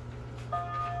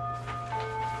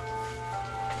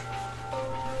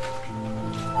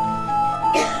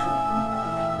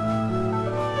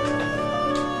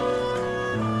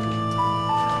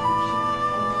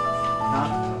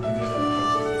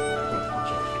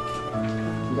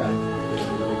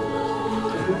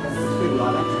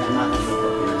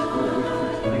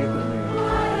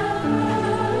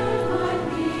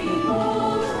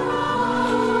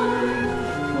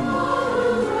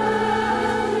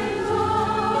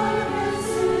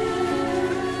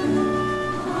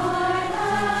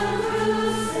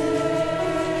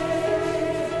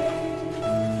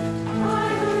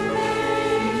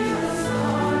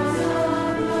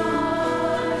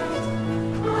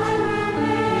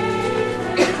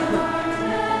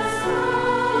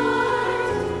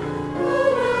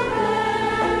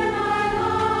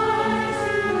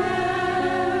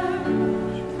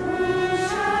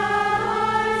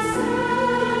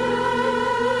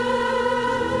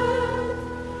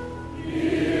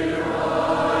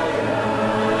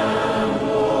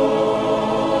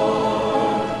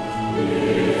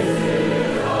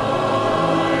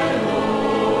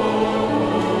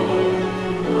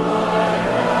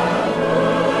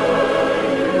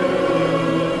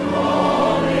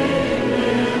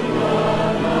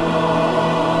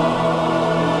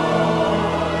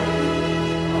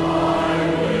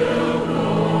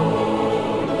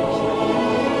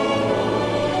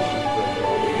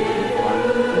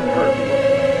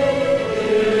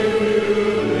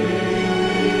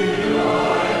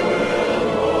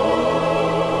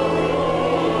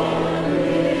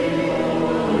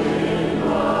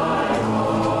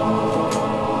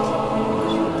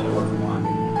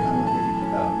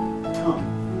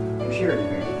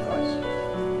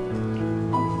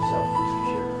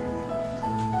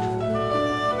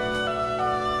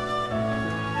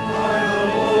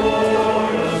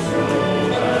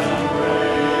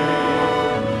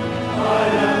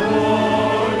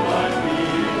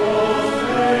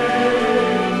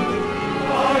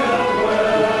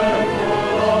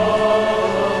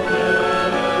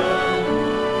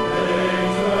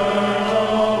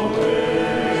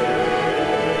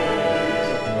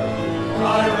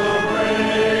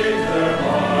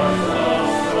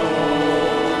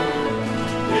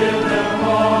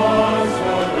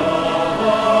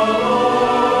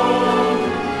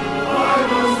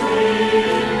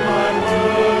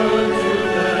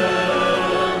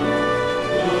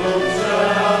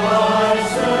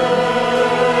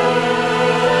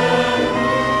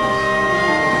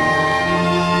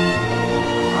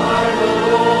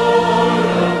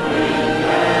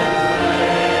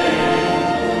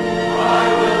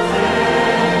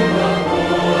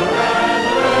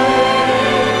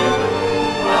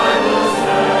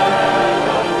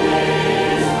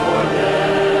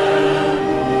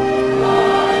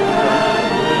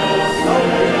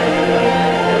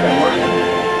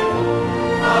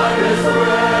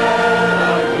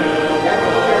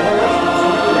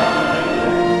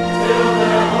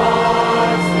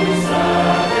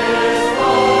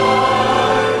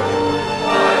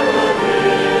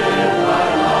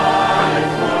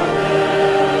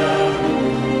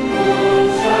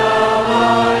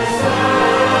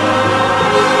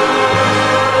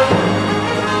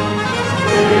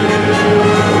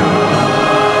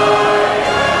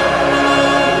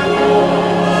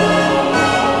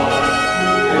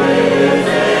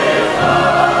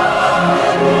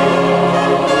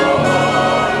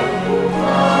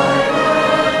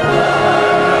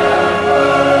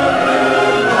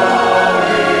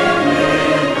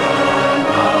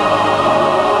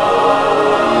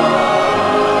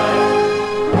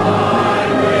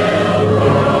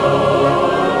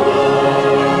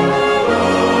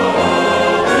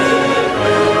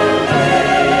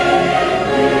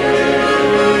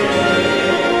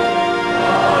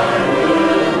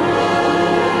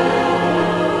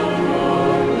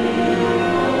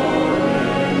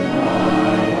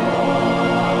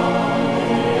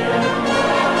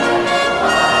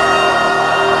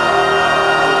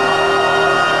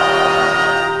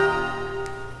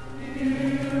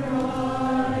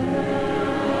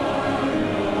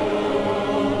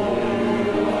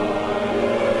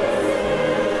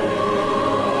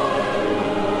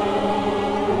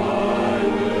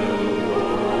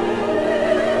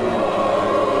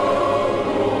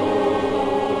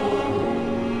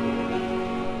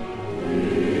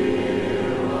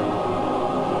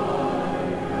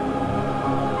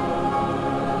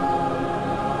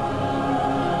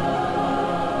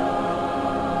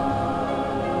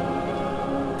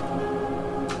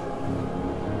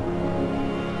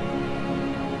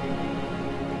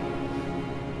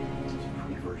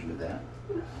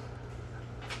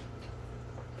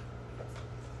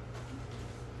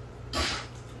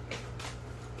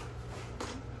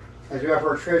 As we offer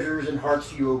our treasures and hearts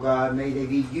to you, O God, may they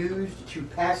be used to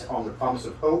pass on the promise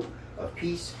of hope, of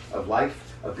peace, of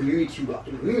life, of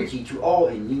community to all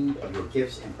in need of your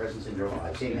gifts and presence in their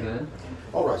lives. Amen. Amen.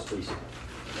 All rise, please.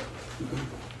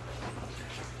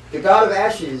 The God of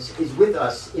ashes is with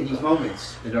us in these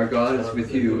moments. And our God is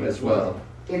with you as well.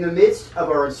 In the midst of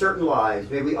our uncertain lives,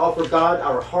 may we offer God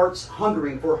our hearts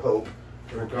hungering for hope.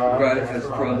 For God has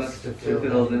promised to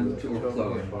fill them to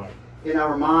overflowing. In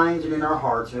our minds and in our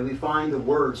hearts, may we find the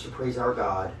words to praise our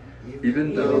God.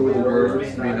 Even though the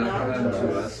words may not come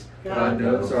to us, God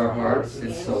knows our hearts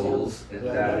and souls, and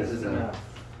that is enough.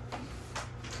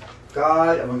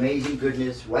 God of amazing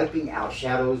goodness, wiping out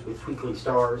shadows with twinkling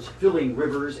stars, filling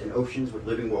rivers and oceans with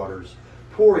living waters,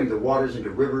 pouring the waters into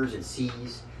rivers and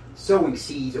seas, sowing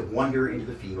seeds of wonder into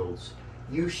the fields.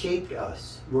 You shaped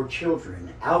us, your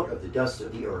children, out of the dust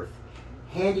of the earth,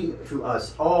 handing to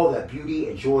us all that beauty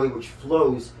and joy which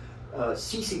flows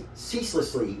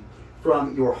ceaselessly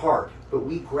from your heart. But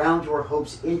we ground your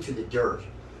hopes into the dirt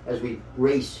as we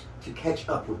race to catch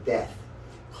up with death,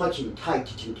 clutching tight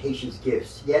to temptation's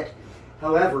gifts. Yet,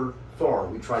 however far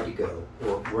we tried to go,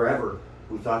 or wherever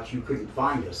we thought you couldn't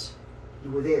find us,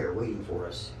 you were there waiting for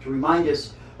us, to remind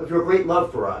us of your great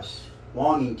love for us,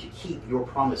 longing to keep your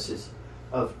promises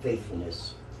of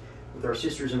faithfulness. With our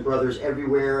sisters and brothers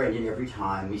everywhere and in every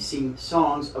time, we sing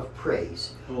songs of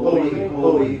praise. Holy,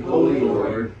 holy, holy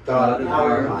Lord, God of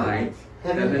power and might,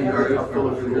 heaven and earth are full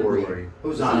of your glory.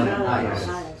 Hosanna in the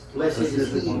highest. Blessed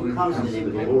is he who comes in the name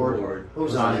of the Lord.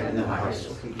 Hosanna in the highest.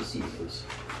 Okay, be seated, please.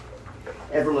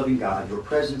 Ever-loving God, your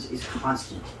presence is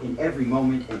constant in every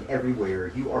moment and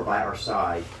everywhere. You are by our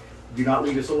side. Do not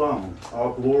leave us alone.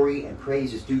 All glory and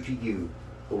praise is due to you,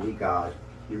 holy God.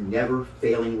 Your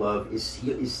never-failing love is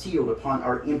sealed upon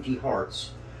our empty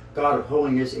hearts. God of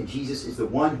holiness, and Jesus is the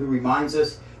one who reminds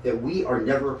us that we are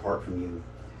never apart from you.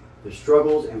 The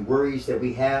struggles and worries that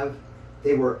we have,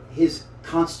 they were his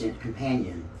constant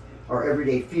companion. Our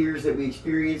everyday fears that we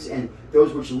experience and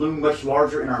those which loom much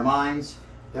larger in our minds,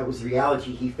 that was the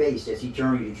reality he faced as he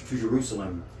journeyed to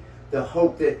Jerusalem. The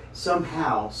hope that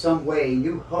somehow, some way,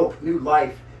 new hope, new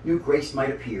life, new grace might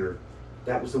appear.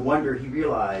 That was the wonder he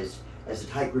realized as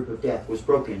the tight grip of death was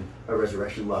broken by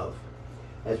resurrection love.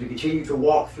 As we continue to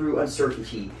walk through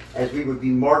uncertainty, as we would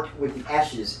be marked with the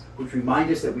ashes, which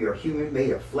remind us that we are human, made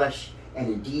of flesh, and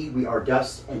indeed we are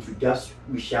dust, and to dust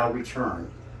we shall return.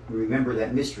 We remember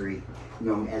that mystery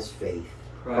known as faith.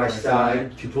 Christ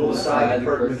died to pull aside the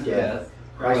curtain of death.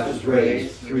 Christ was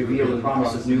raised to reveal the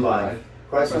promise of new life.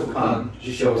 Christ will come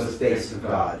to show us the face of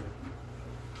God.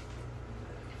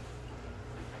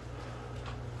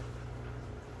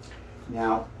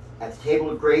 Now, at the table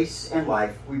of grace and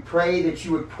life, we pray that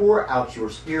you would pour out your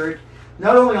Spirit,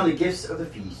 not only on the gifts of the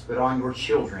feast, but on your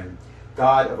children,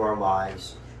 God of our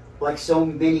lives. Like so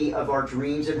many of our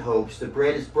dreams and hopes, the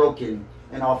bread is broken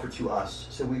and offered to us.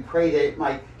 So we pray that it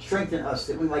might strengthen us,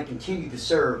 that we might continue to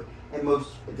serve and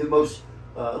the most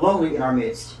lonely in our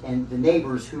midst, and the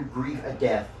neighbors who grieve at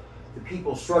death, the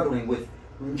people struggling with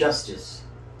injustice.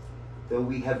 Though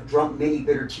we have drunk many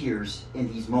bitter tears in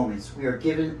these moments, we are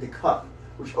given the cup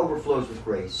which overflows with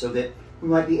grace, so that we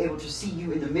might be able to see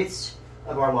you in the midst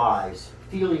of our lives,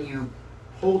 feeling you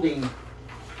holding,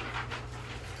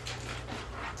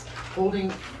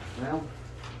 well,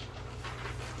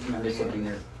 I missed something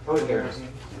there. Oh, there it is.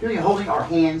 Feeling you holding our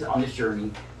hands on this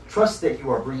journey. Trust that you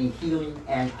are bringing healing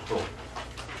and hope.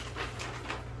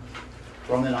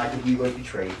 From the night that he was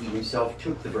betrayed, he himself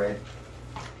took the bread,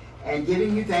 and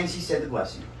giving you thanks, he said the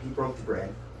blessing. He broke the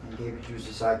bread and gave it to his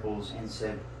disciples and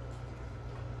said,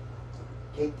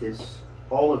 "Take this,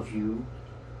 all of you,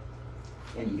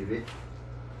 and eat of it,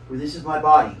 for this is my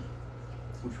body,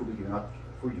 which will be given up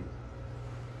for you."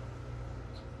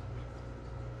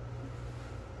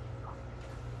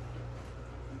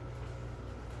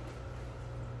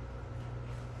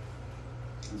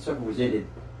 And supper was ended.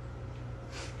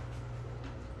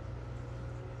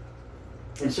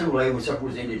 In a similar way, when supper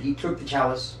was ended, he took the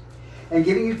chalice, and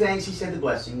giving you thanks, he said the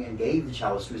blessing, and gave the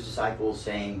chalice to his disciples,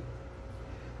 saying,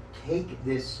 "Take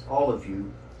this, all of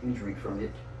you, and drink from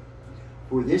it.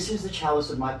 For this is the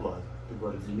chalice of my blood, the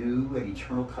blood of the new and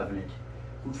eternal covenant,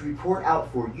 which we pour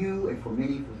out for you and for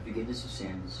many for the forgiveness of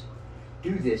sins.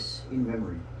 Do this in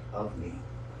memory of me."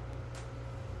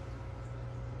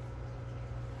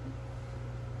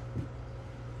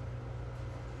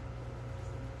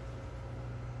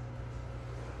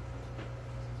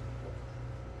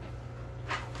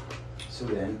 So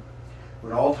then,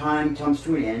 when all time comes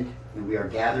to an end, and we are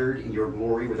gathered in your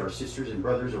glory with our sisters and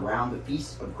brothers around the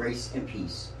feast of grace and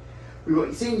peace, we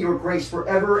will sing your grace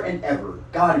forever and ever.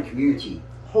 God in community,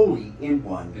 holy in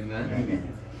one. Amen.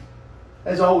 Amen.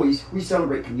 As always, we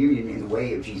celebrate communion in the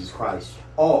way of Jesus Christ.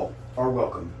 All are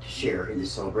welcome to share in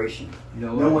this celebration.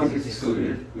 No one is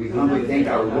excluded. We humbly thank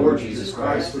our Lord Jesus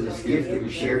Christ for this gift that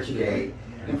we share today,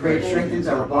 and pray it strengthens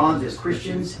our bonds as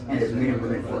Christians and as men and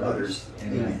women for others.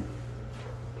 Amen.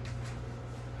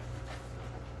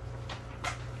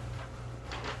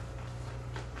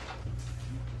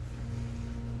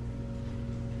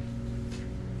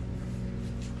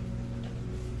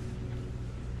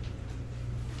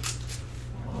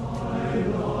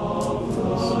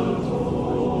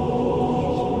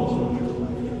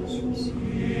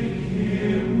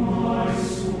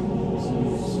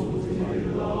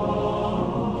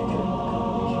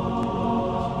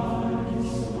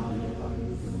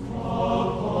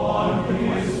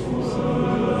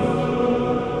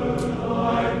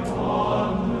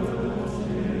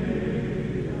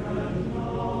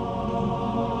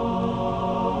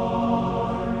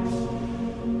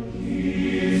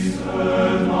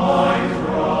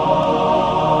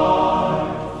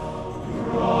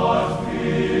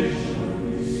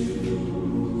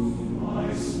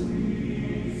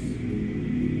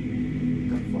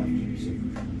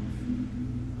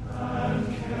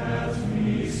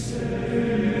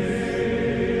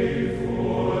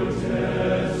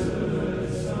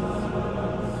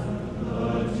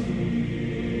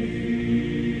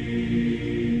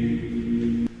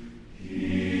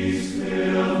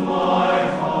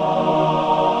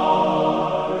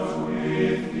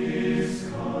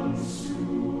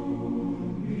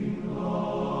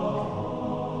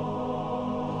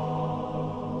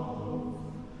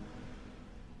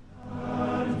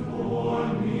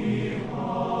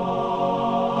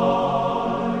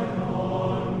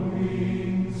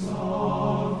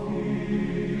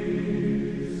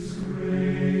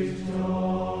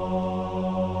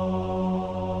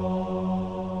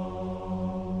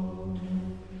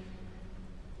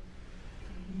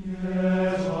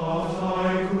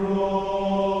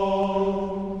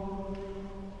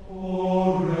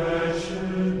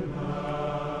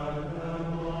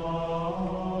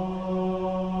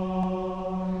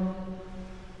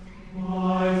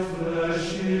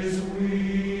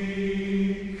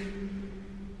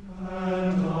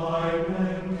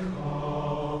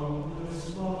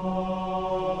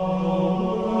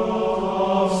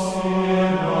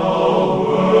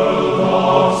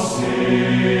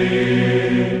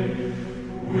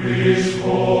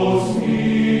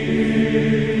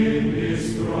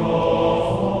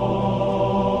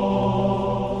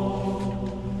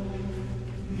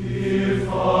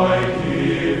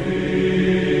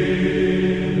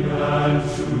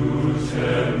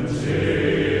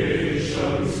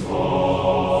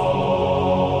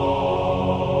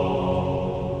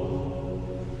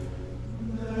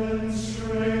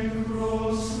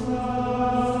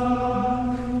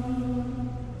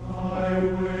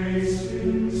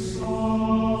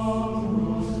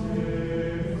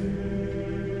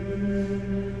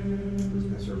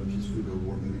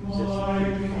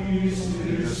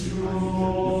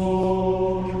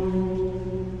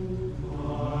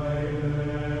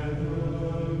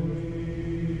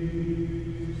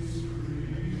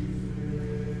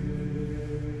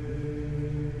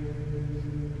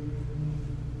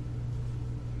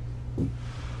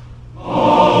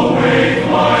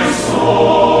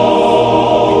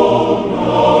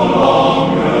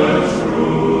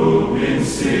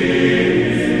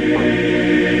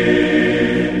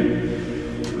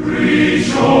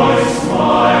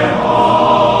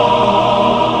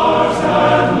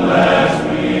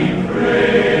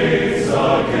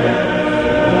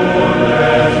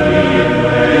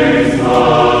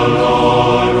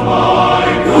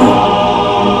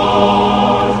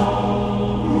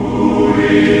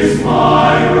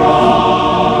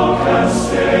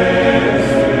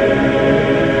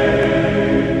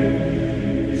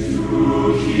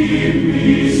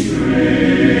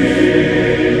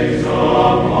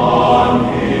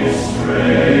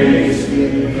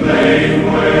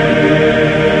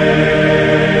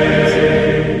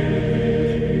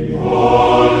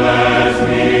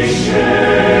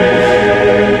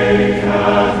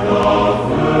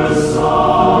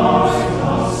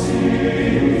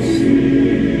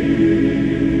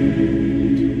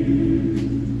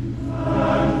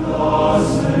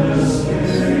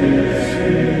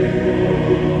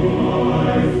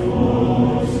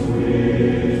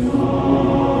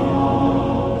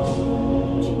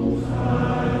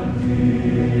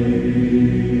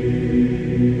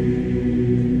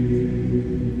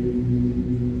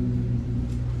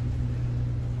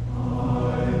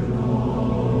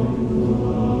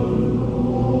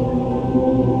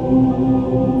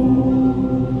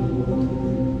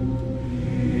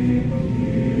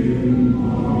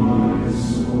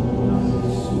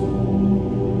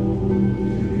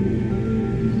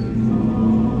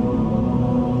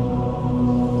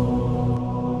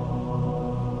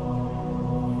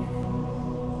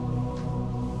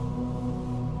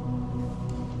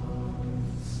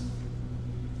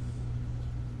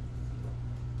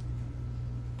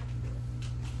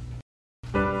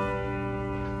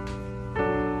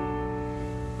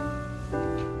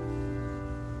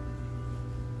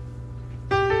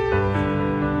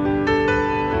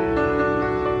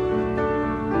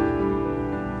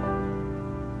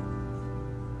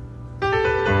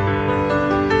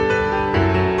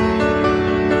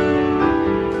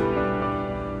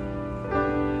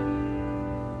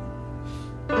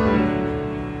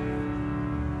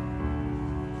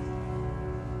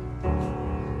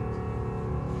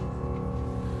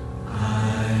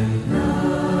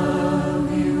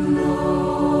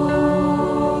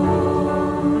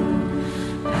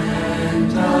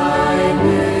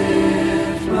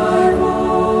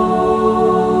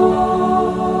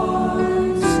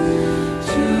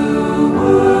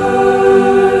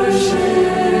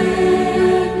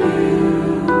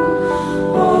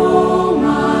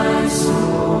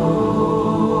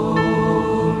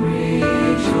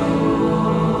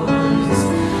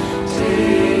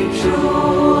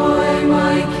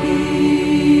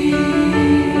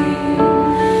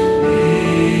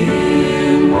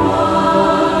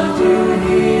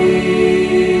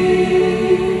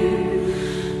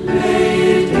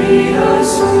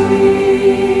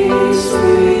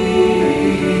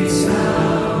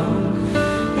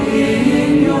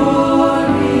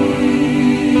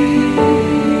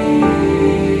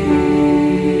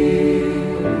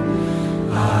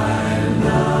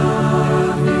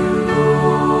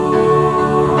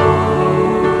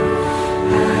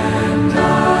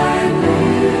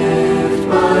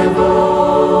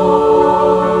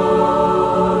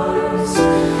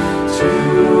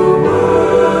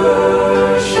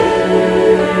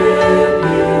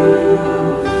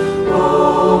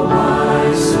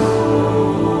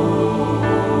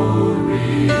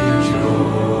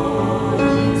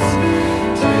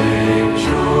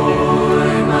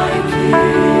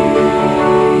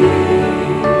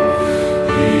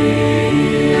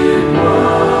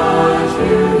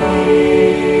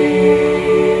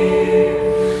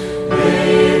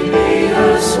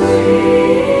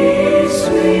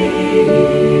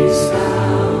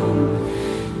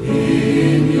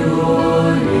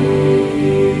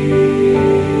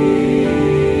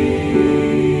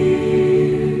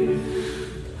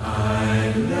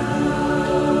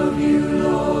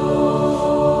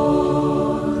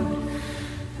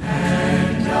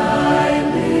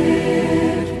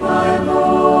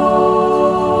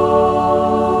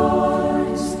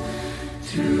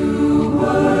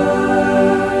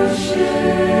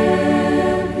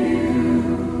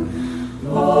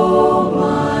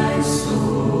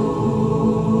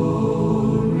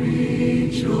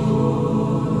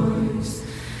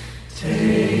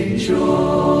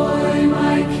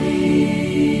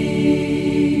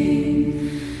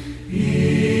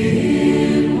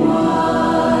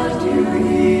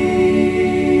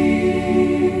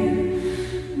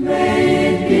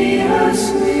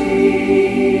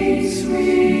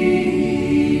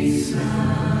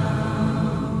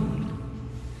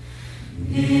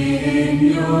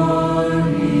 your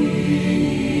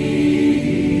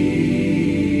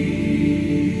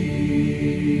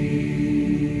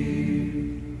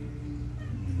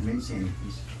Remain standing,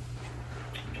 please.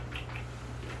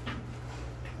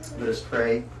 Let us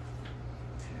pray.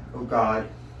 O God,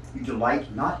 you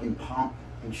delight not in pomp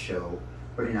and show,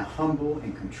 but in a humble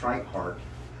and contrite heart.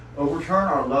 Overturn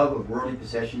our love of worldly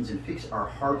possessions and fix our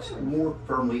hearts more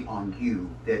firmly on you,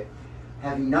 that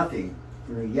having nothing,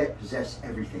 we may yet possess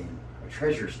everything, a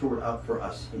treasure stored up for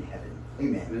us in heaven.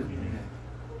 Amen. Amen.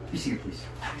 Be seated, please.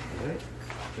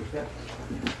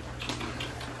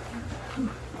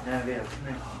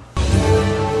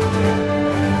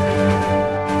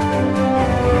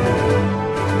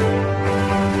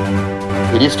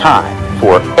 It is time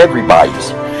for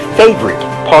everybody's favorite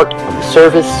part of the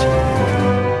service.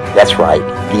 That's right,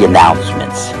 the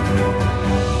announcements.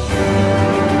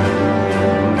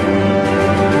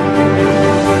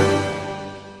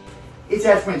 It's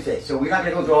Ash Wednesday, so we're not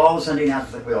going to go through all the Sunday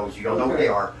announcements like we always do. You all know what they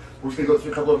are. We're just going to go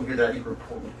through a couple of them here that I think are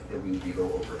important that we need to go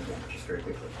over again, just very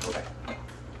quickly. Okay.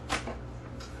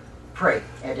 Pray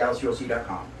at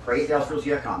DallasULC.com. Pray at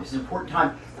DallasULC.com. This is an important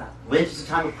time. Lent is a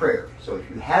time of prayer. So if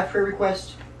you have prayer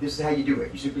requests, this is how you do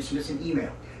it. You simply send us an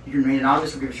email. You can remain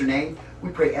anonymous or give us your name. We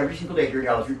pray every single day here at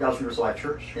Dallas Universal Life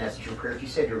Church. And that's your prayers you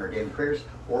said during our daily prayers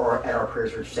or at our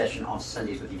prayers or session on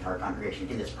Sundays with the entire congregation.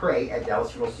 Again, that's pray at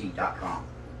DallasULC.com.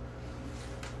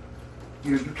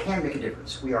 You can make a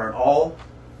difference. We are an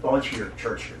all-volunteer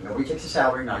church here. Nobody takes a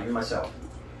salary, not even myself.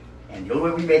 And the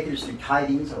only way we make it is through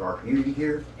tithings of our community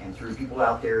here and through people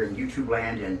out there in YouTube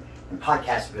land and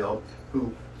Podcastville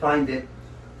who find that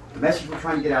the message we're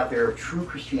trying to get out there of true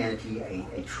Christianity,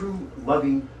 a true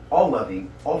loving,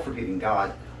 all forgiving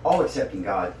God, all accepting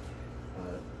God,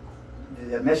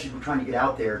 the message we're trying to get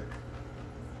out there,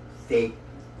 they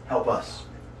help us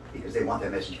because they want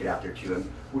that message to get out there too.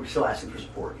 And we're still asking for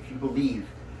support. If you believe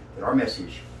that our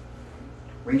message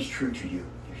rings true to you,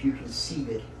 if you can see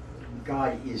that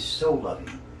God is so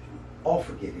loving, all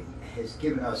forgiving, has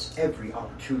given us every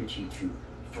opportunity to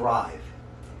thrive,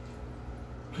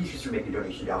 please consider making a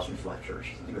donation to Dallas Universal Life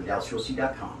Church. You go to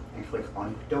DallasULC.com and click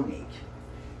on Donate.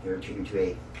 They're taken to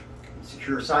a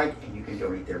secure site, and you can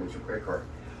donate there with your credit card.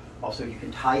 Also, you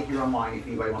can tithe here online if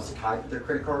anybody wants to tithe with their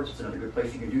credit cards. It's another good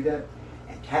place you can do that.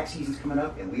 And tax season's coming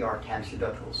up, and we are tax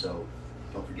deductible, so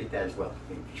don't forget that as well.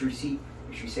 Okay, get your receipt,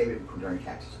 make sure you save it, and put it on your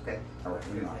taxes, okay? All right,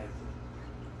 moving on.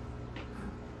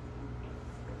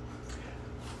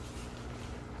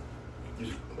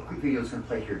 There's a quick video that's going to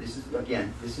play here. This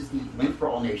is the Lent for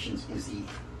All Nations is the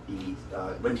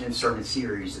Lenten sermon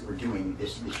series that we're doing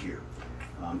this year.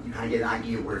 You kind of get an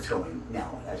idea where it's going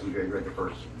now as we read the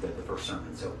first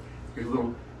sermon. So here's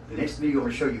the next video I'm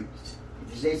going to show you.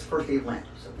 Today's the first day of Lent,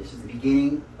 so this is the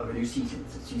beginning of a new season.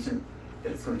 It's a season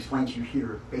that it's going to explain to you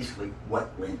here basically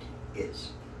what Lent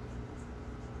is.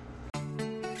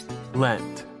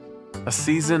 Lent, a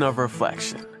season of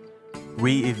reflection,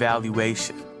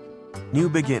 re-evaluation, new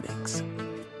beginnings,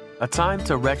 a time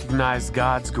to recognize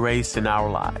God's grace in our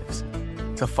lives,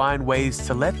 to find ways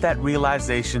to let that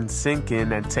realization sink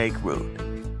in and take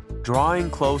root, drawing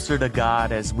closer to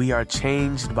God as we are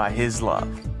changed by His love.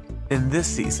 In this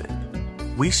season,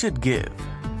 we should give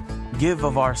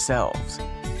of ourselves,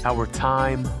 our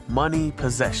time, money,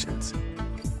 possessions.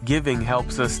 Giving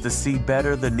helps us to see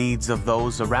better the needs of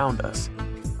those around us.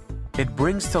 It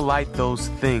brings to light those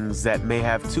things that may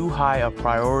have too high a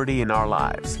priority in our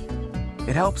lives.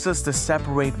 It helps us to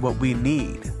separate what we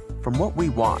need from what we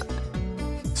want,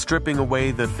 stripping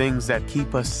away the things that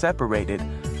keep us separated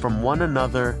from one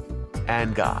another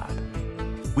and God.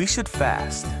 We should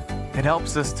fast. It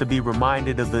helps us to be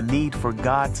reminded of the need for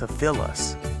God to fill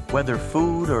us, whether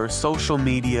food or social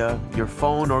media, your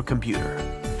phone or computer.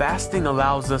 Fasting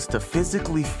allows us to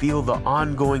physically feel the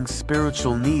ongoing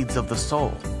spiritual needs of the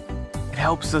soul. It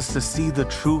helps us to see the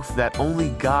truth that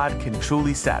only God can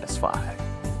truly satisfy.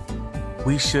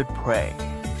 We should pray.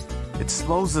 It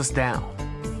slows us down,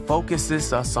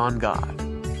 focuses us on God.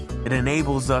 It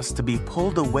enables us to be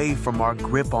pulled away from our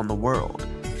grip on the world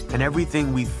and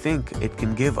everything we think it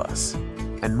can give us,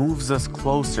 and moves us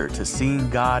closer to seeing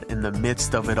God in the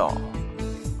midst of it all.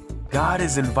 God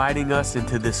is inviting us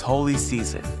into this holy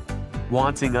season,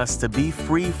 wanting us to be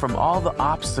free from all the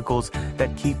obstacles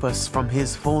that keep us from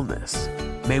His fullness.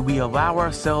 May we allow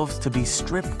ourselves to be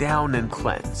stripped down and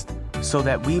cleansed, so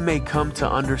that we may come to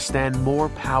understand more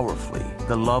powerfully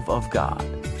the love of God,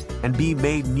 and be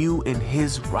made new in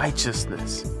His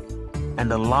righteousness,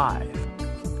 and alive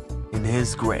in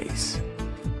His grace.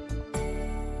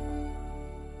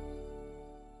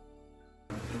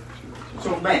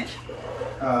 So Lent,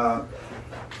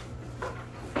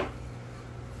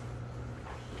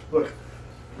 Look,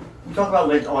 we talk about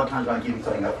Lent a lot of times about giving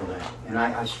something up for Lent, and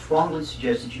I strongly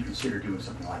suggest that you consider doing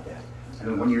something like that. I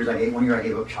mean, one year I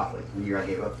gave up chocolate. One year I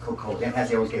gave up Coca-Cola. Aunt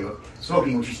Patsy always gave up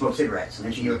smoking when she smoked cigarettes, and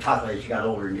then she gave up chocolate as she got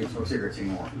older and didn't smoke cigarettes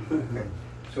anymore. Okay.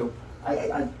 So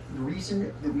the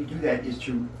reason that we do that is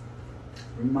to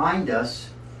remind us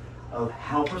of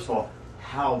how, first of all,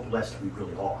 how blessed we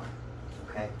really are.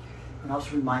 Okay, and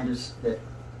also remind us that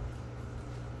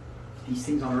these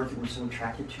things on earth that we're so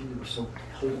attracted to, that we're so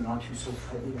holding on to so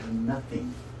tightly, are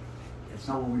nothing. That's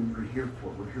not what we were here for.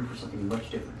 We're here for something much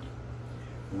different.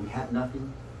 When we have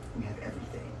nothing, we have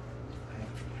everything. Okay?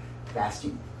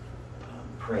 Fasting,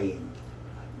 praying,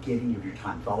 giving of your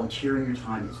time, volunteering your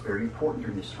time is very important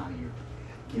during this time of year.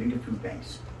 Giving to food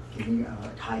banks, giving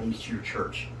tidings to your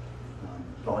church,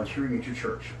 volunteering at your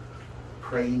church,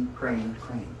 praying,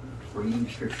 reading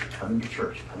scripture, coming to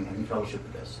church, having fellowship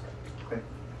with us. Okay?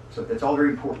 So that's all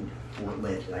very important for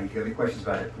Lent. If you have any questions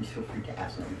about it, please feel free to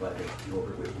ask them. I'd be glad to go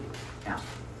over it with you. Now,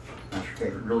 not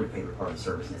your really favorite part of the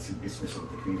service, and that's the dismissal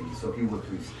of the community. So if you would,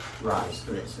 please rise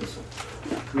for that dismissal.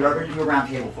 We are going to do a round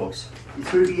table, folks.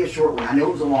 It's going to be a short one. I know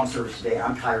it was a long service today.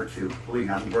 I'm tired too. Believe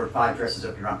me, I've brought 5 dresses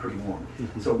up here. I'm pretty warm.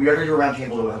 So we are going to do a round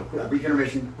table. We'll have a brief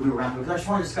intermission. We'll do a round table. I just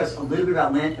want to discuss a little bit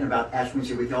about Lent and about Ash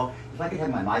Wednesday with y'all. If I could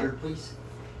have my miter, please.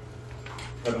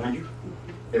 Right behind you.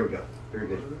 There we go. Very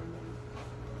good.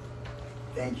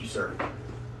 Thank you, sir.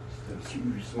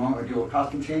 Just want to do a little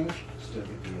costume change. Still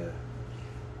get the.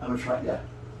 I'm gonna try. Yeah.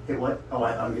 Hit what? Oh,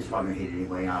 I'm just probably gonna hit it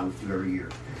anyway. I always do every year.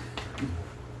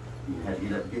 You have to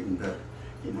get up, getting the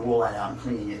wool out and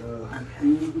cleaning it.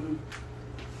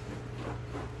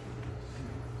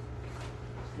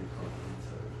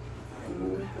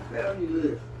 Where you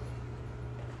live?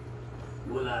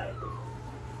 Will I?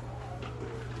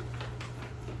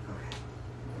 Okay.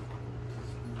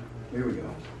 Here we go.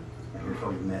 Now here's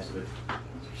probably the mess of it.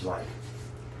 It's life.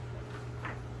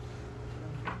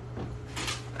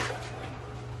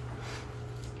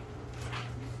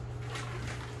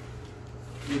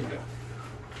 Here we go.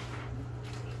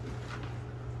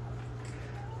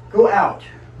 Go out,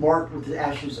 marked with the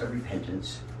ashes of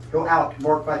repentance. Go out,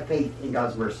 marked by faith in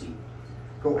God's mercy.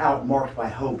 Go out, marked by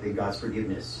hope in God's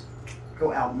forgiveness.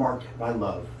 Go out, marked by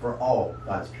love for all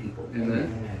God's people.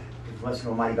 Amen. The blessing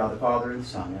of Almighty God, the Father, and the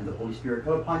Son, and the Holy Spirit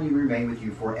come upon you and remain with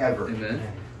you forever. Amen.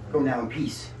 Go now in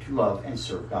peace to love and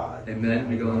serve God. Amen.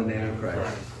 We go in the name of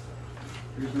Christ.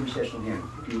 Here's the recessional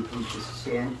hymn. If you would please just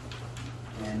stand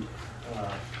and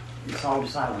in solemn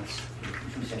silence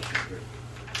for the recessional here.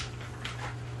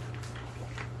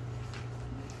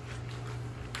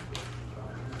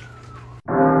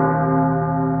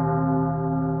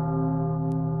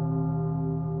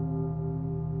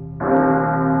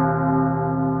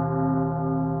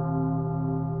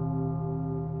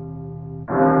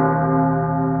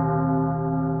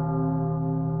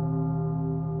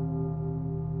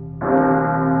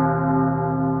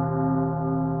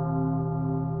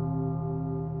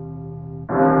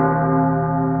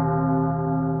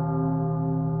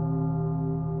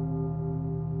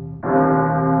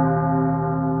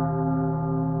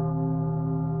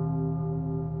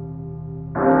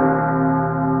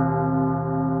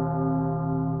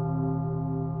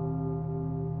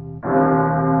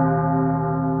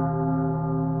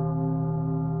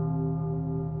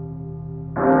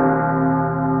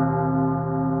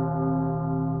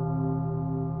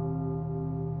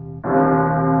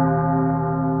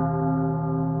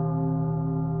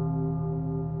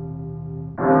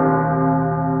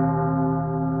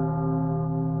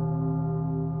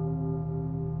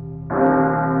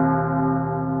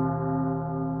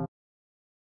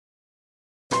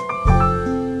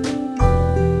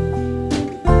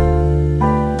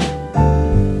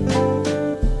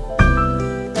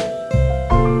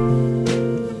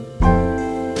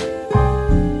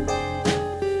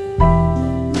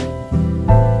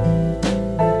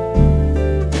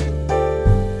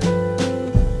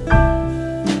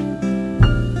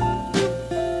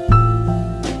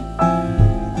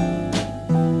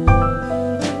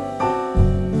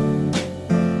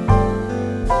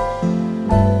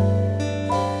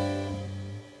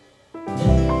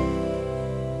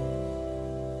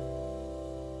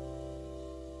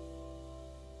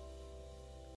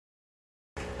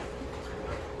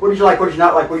 What did you like? What did you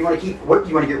not like? What do you want to keep? What do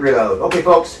you want to get rid of? Okay,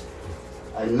 folks.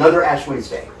 Another Ash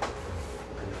Wednesday.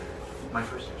 My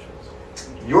first Ash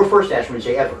Wednesday. Your first Ash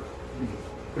Wednesday ever.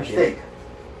 What do you think?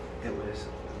 It was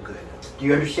good. Do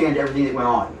you understand everything that went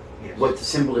on? Yes. What the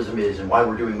symbolism is and why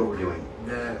we're doing what we're doing?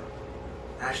 The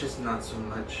ashes, not so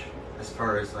much. As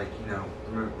far as like,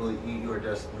 remember, well, you are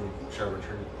dust and shall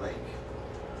return. Like,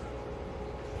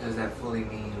 does that fully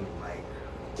mean like?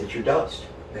 That you're dust.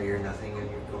 that you're nothing and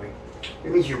you're going.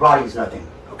 It means your body is nothing.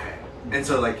 Okay. And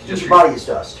so like you just Your body is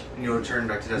dust. and you'll return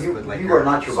back to dust. You, but like you are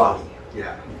not your body.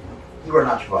 Yeah. You are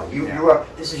not your body. You are.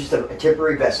 This is just a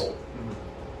temporary vessel.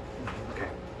 Okay.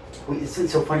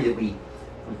 It's so funny that we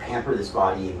pamper this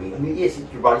body, and I mean, yes,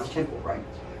 your body's a temple, right?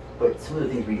 But some of the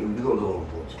things we do, we go a little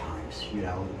overboard at times, you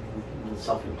know, a little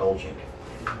self-indulgent.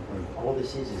 And all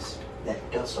this is that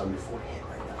dust on your forehead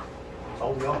right now. That's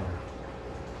all we are.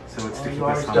 So it's All to you keep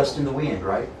are us is humble. dust in the wind,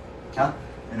 right? Huh?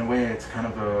 In a way, it's kind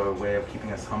of a way of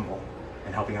keeping us humble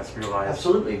and helping us realize.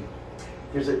 Absolutely.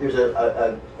 There's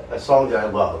a song that I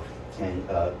love, and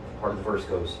part of the verse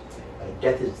goes,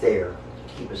 "Death is there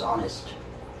to keep us honest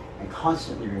and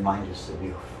constantly remind us that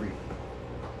we are free."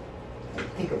 And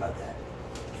think about that.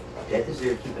 Death is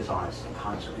there to keep us honest and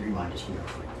constantly remind us we are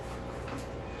free.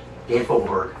 Dan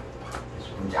Fogelberg, this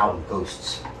is from his album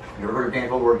Ghosts. You ever heard of Dan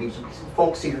Fogelberg? He's a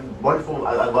folk singer, wonderful.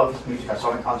 I love his music. I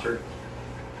saw him in concert.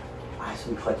 I have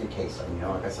some eclectic taste. I mean, you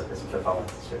know, like I said, that's what I follow.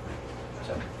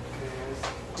 So,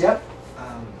 yep.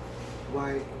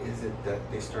 Why is it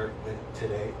that they start with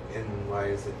today, and why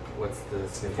is it? What's the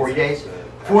significance? 40 days. of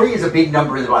the- 40 is a big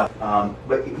number in the Bible.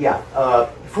 But yeah,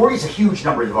 40 is a huge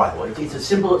number in the Bible. It's a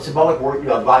symbolic word.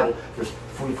 Bible. There's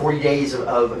 40 days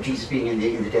of Jesus being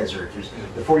in the desert. There's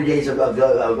the 40 days of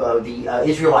the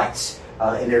Israelites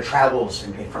in their travels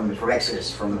from Exodus,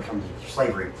 from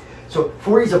slavery. So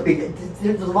 40 is a big.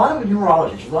 There's a lot of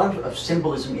numerology. There's a lot of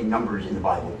symbolism in numbers in the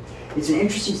Bible. It's an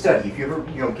interesting study. If you ever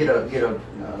get a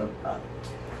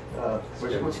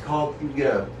what's it called? You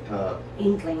get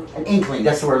Inkling. an inkling.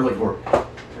 That's the word I'm looking for. I'm going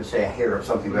to say a hair or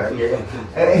something, but if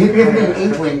you ever get an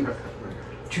inkling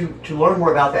to learn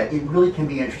more about that, it really can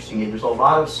be interesting. There's a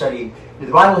lot of study. The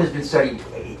Bible has been studied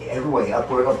every way,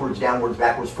 upwards, downwards,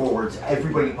 backwards, forwards.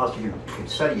 Everybody possibly can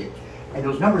study it. And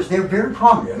those numbers, they're very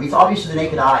prominent. I mean, it's obvious to the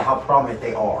naked eye how prominent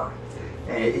they are.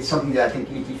 And it's something that I think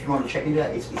if you want to check into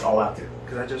that, it's all out there.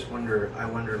 Because I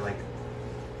wonder, like,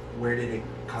 where did it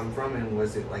come from, and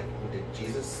was it like, did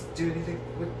Jesus do anything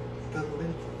with the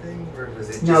lint thing, or was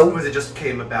it just, No. was it just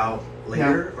came about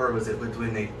later, or was it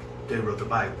when they wrote the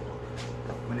Bible?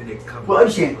 When did it come? Well,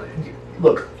 understand, Like,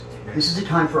 look, this is a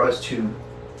time for us to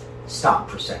stop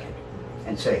for a second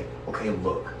and say, okay,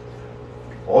 look,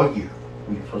 all year,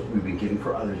 we've been giving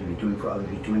for others, we've been doing for others,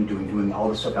 we've been doing all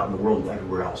this stuff out in the world and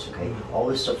everywhere else, okay? All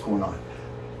this stuff's going on.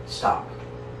 Stop.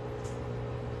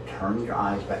 Turn your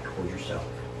eyes back toward yourself.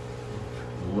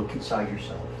 Look inside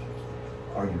yourself.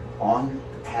 Are you on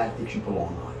the path that you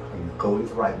belong on? Are you going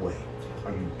the right way?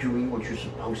 Are you doing what you're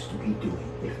supposed to be doing?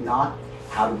 If not,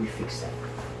 how do we fix that?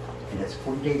 And that's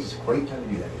 40 days is a great time to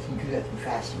do that. You do that through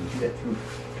fasting. You do that through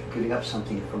giving up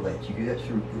something for Lent. You do that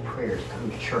through prayers,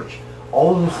 coming to church.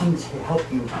 All of those things can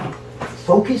help you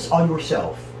focus on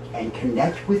yourself and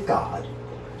connect with God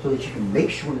so that you can make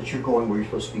sure that you're going where you're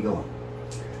supposed to be going.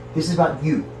 This is about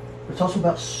you, but it's also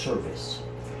about service.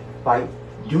 By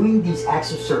doing these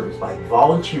acts of service, by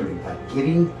volunteering, by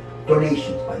giving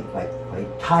donations, by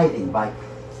tithing, by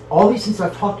all these things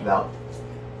that I've talked about,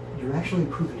 you're actually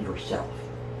improving yourself.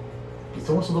 It's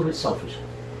almost a little bit selfish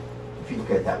if you look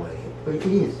at it that way, but it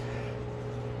is.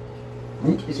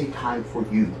 Lent is a time for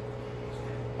you,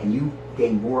 and you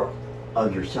gain more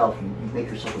of yourself. You make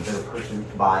yourself a better person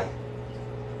by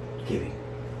giving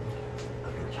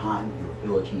of your time, your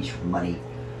abilities, your money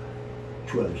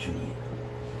to others who need it.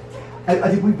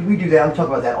 I think we do that. I'm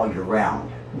talking about that all year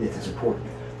round. It's important,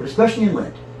 but especially in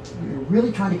Lent, you're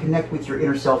really trying to connect with your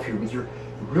inner self here. You're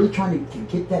really trying to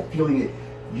get that feeling that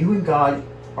you and God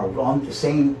are on the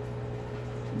same.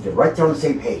 You're right there on the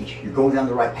same page. You're going down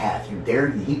the right path. You're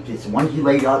there. It's the one He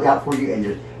laid out for you, and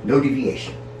there's no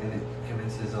deviation. and it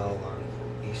commences all on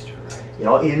Easter, right? It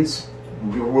all ends.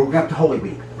 We're going up to Holy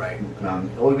Week. Right.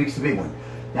 Holy Week's the big one.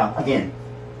 Now, again,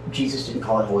 Jesus didn't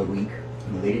call it Holy Week.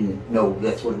 They didn't know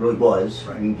that's what it really was.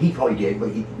 Right. I mean, he probably did,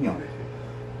 but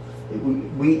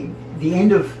the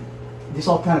end of this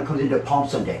all kind of comes into Palm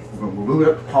Sunday. We're moving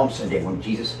up to Palm Sunday when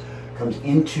Jesus comes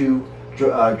into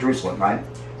Jerusalem, right?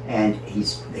 And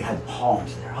they have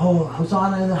palms there. Oh,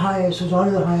 Hosanna in the highest,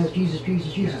 Jesus,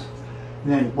 Jesus, Jesus.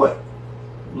 And then what?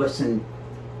 Less than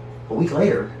a week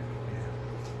later,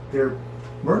 they're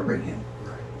murdering him.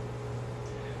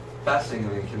 Fasting,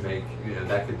 can make,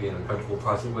 that could be an uncomfortable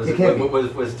process. It can be.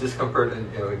 Was discomfort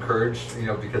encouraged,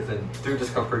 because then through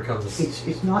discomfort comes...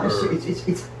 It's not, it's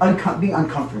being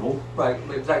uncomfortable.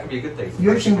 Right, that could be a good thing. You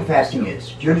understand what fasting is.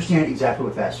 Do you understand exactly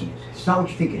what fasting is? It's not what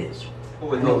you think it is.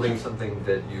 Well, withholding something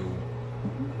that you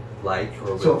like,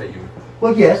 or that you...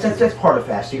 Well, yes, that's part of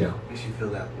fasting. Yeah. Makes you feel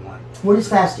that want. What is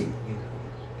fasting? In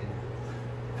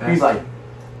Anybody?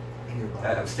 your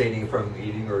body. Abstaining from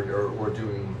eating or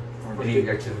doing Or daily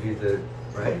activity that,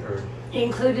 right? Or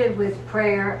Included with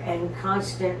prayer and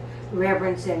constant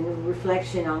reverence and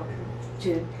reflection on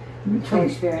to Let me tell you,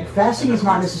 Spirit. fasting is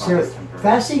not necessarily.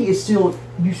 Fasting is still,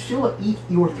 you still eat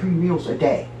your 3 meals a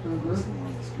day.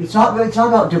 It's not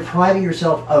about depriving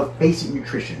yourself of basic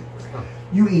nutrition.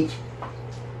 You eat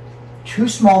 2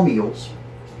 small meals,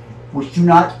 which do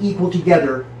not equal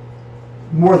together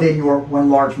more than your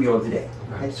 1 large meal of the day.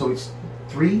 Okay, so it's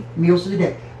 3 meals of the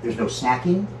day. There's no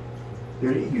snacking.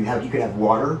 You could have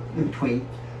water in between.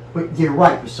 But you're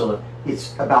right, Priscilla.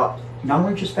 It's about not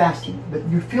only just fasting, but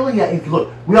you're feeling that. If you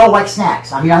look, we all like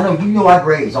snacks. I mean, I know I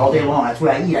graze all day long. That's what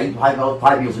I eat. I eat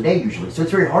 5 meals a day usually. So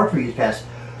it's very hard for me to fast.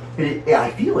 And I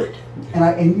feel it.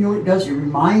 And you know what it does? It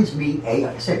reminds me,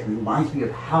 like I said, it reminds me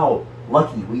of how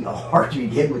lucky we are to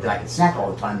begin with that I can snack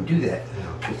all the time and do that.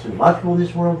 Because there's a lot of people in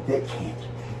this world that can't.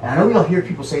 And I know you'll hear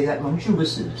people say that, but I want you to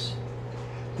listen to this.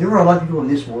 There are a lot of people in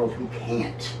this world who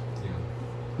can't,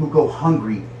 who go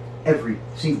hungry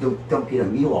don't get a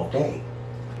meal all day.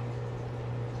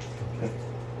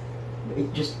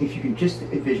 If you can just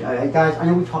envision, guys, I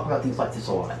know we talk about things like this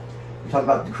a lot. We talk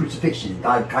about the crucifixion,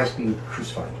 Christ being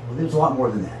crucified. Well, there's a lot more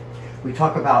than that. We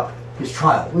talk about his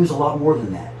trial. There's a lot more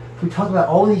than that. We talk about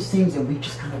all of these things and we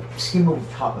just kind of skim over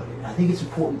the top of it. And I think it's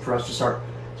important for us to start,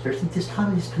 especially this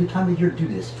time of year to do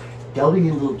this, delving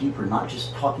in a little deeper, not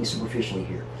just talking superficially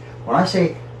here. When I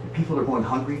say people are going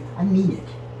hungry, I mean it.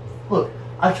 Look,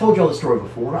 I've told you all the story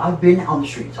before. I've been on the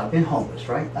streets. I've been homeless,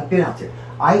 right? I've been out there.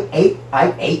 I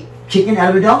ate chicken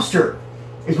out of a dumpster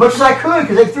as much as I could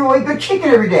because they threw away good chicken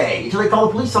every day until they called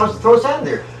the police officers to throw us out of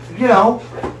there. You know,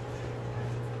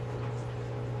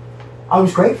 I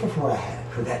was grateful for what I had,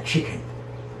 for that chicken,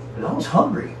 but I was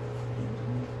hungry.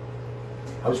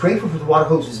 I was grateful for the water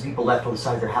hoses people left on the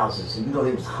side of their houses. Even though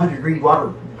there was 100-degree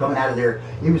water coming out of there,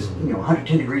 it was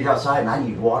 110 degrees outside, and I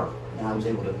needed water, and I was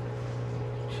able to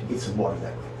get some water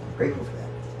that way. I'm grateful for that.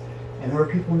 And there are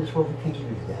people in this world who can't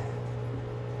even do that.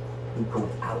 Who go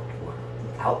without water,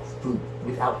 without food,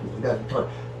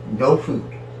 no food.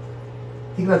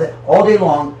 Think about that. All day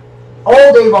long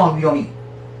we don't eat.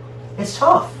 It's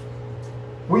tough.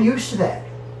 We're used to that.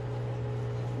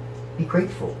 Be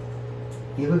grateful.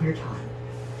 Give of your time.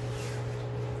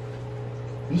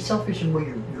 Be selfish in the way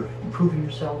you're improving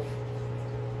yourself,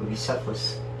 but be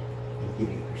selfless in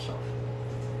giving of yourself.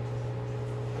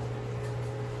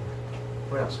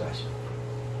 What else, guys?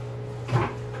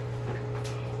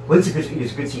 Well, it's a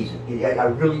good season. I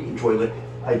really enjoy Lent.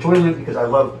 I enjoy Lent because I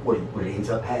love what it ends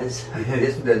up as.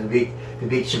 This is the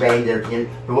big shebang there at the end.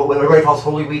 But what everybody calls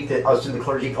Holy Week, that us in the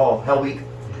clergy call Hell Week,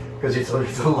 because it's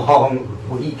a long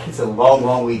week. It's a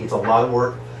long week. It's a lot of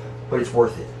work, but it's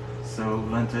worth it. So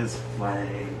Lent is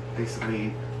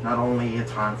basically not only a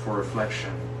time for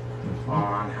reflection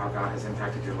on how God has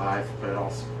impacted your life, but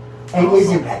also is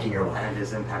impacting your life. And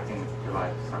is impacting your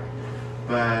life, sorry.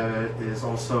 But it is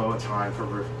also a time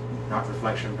for not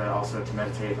reflection, but also to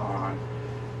meditate on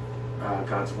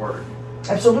God's Word.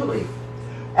 Absolutely.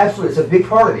 It's a big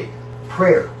part of it.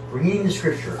 Prayer, reading the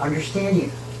Scripture, understanding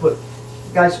it. Look,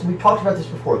 guys, we've talked about this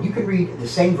before. You can read the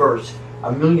same verse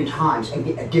 1,000,000 times and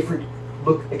get a different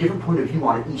point of view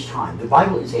on it each time. The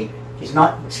Bible is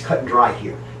not cut and dry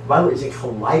here. The Bible is a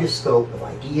kaleidoscope of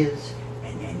ideas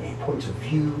and points of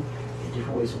view and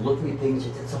different ways of looking at things.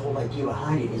 That's the whole idea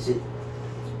behind it.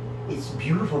 It's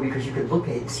beautiful because you can look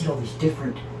at it and see all these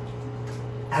different,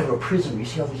 out of a prism, you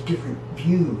see all these different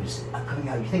views coming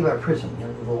out. You think about a prism, the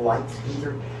little lights either,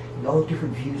 and all the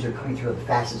different views are coming through the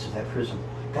facets of that prism.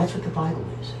 That's what the Bible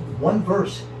is. One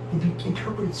verse can be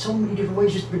interpreted so many different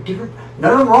ways, just different,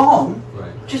 none of them wrong,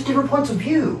 just different points of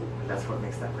view. That's what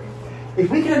makes that meaningful. If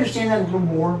we could understand that a little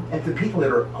more, and the people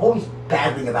that are always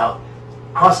battling about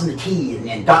crossing the T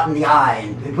and dotting the I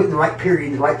and putting the right period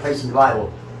in the right place in the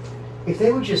Bible, if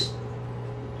they would just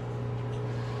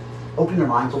open their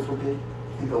minds a little bit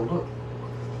and go, look,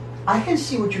 I can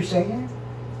see what you're saying.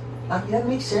 That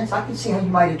makes sense. I can see how you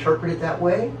might interpret it that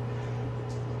way.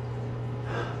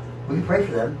 We can pray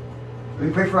for them. We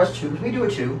can pray for us too, because we do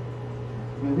it too.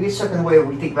 I mean, we get stuck in the way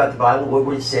we think about the Bible,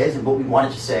 what it says, and what we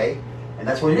want it to say, and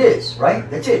that's what it is, right?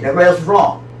 That's it. Everybody else is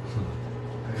wrong.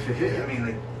 I mean,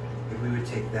 like, if we would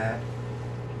take that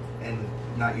and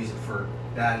not use it for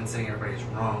that and saying everybody's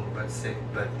wrong, but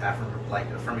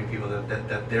affirming people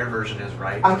that their version is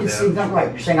right. I can see that, right?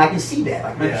 You're saying I can see that.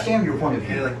 I can understand your point of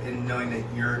view. And knowing that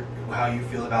how you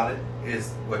feel about it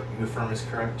is what you affirm is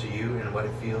correct to you and what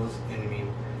it feels. And I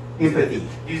mean, empathy.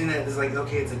 Using that as like,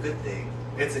 okay, it's a good thing.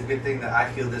 It's a good thing that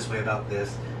I feel this way about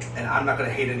this, and I'm not going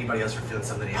to hate anybody else for feeling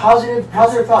something else.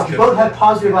 Positive thoughts. You both have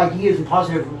positive ideas and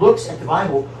positive looks at the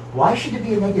Bible. Why should there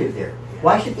be a negative there?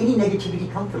 Why should any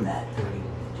negativity come from that?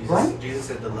 Right? Jesus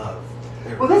said to love.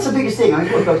 Well, that's the biggest thing. I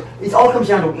mean, look, it all comes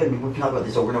down to, again, we can talk about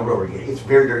this over and over and over again. It's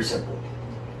very, very simple.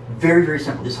 Very, very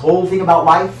simple. This whole thing about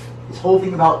life, this whole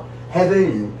thing about heaven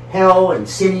and hell and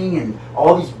sinning and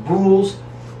all these rules.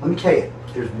 Let me tell you,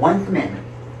 there's one commandment.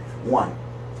 One.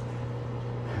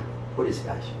 What is it,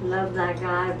 guys? Love thy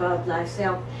God above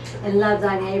thyself, and love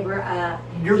thy neighbor.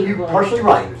 You're partially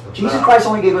right. Jesus Christ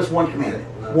only gave us one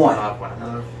commandment. One.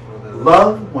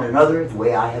 Love one another the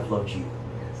way I have loved you.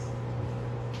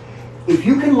 If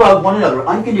you can love one another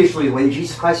unconditionally the way that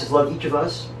Jesus Christ has loved each of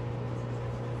us,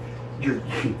 you're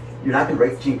not going to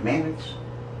break the 10 Commandments.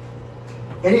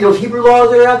 Any of those Hebrew laws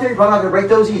that are out there, you're probably not going to break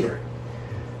those either.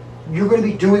 You're going to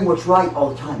be doing what's right all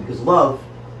the time because love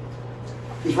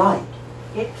is right.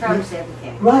 It trumps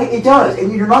everything. Right, it does.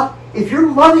 And you're not, if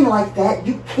you're loving like that,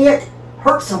 you can't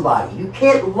hurt somebody. You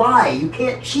can't lie. You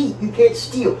can't cheat. You can't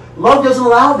steal. Love doesn't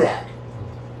allow that.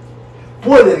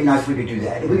 Boy, that'd be nice if we could do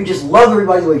that. If we could just love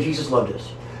everybody the way Jesus loved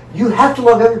us. You have to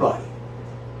love everybody.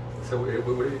 So it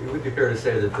would be fair to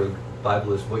say that the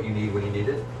Bible is what you need when you need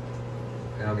it?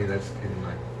 And I mean, that's kind of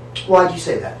my... Why'd you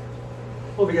say that?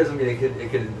 Well, because I mean, it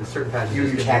could certain passages... You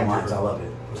and your taglines, I love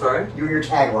it. I'm sorry? You and your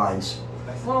taglines.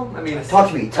 Well, I mean...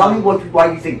 Talk to me. Tell me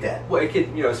why you think that. Well, it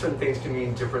could, certain things can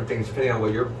mean different things depending on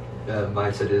what your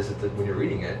mindset is when you're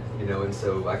reading it, and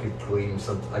so I could glean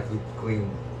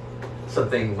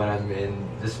something when I'm in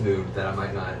this mood that I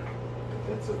might not.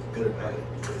 That's a good about it.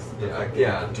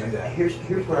 Yeah. Do that.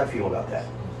 Here's what I feel about that.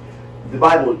 The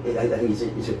Bible, I think,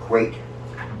 is a great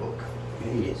book.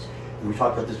 It is. And we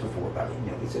talked about this before about it.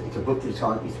 It's a book that's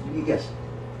on. You guess.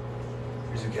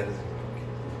 Here's who get it.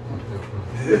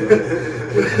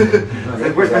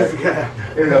 Where's my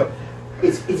There we go.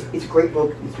 It's a great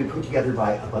book. It's been put together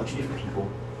by a bunch of different people.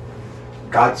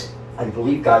 I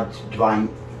believe God's divine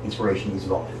inspiration is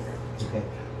involved in there. Okay,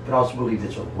 but I also believe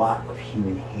there's a lot of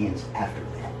human hands after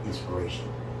that inspiration.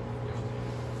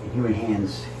 And human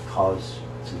hands cause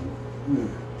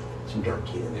some dirt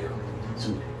in there.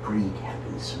 Some greed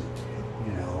happens. Some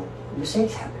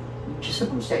mistakes happen. Just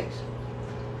simple mistakes.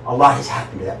 A lot has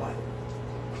happened to that Bible.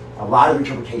 A lot of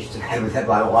interpretations have happened with that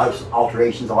Bible. A lot of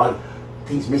alterations. A lot of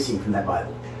things missing from that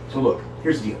Bible. So look,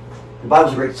 here's the deal. The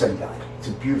Bible's a great study guide. It's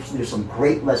a beautiful. There's some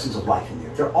great lessons of life in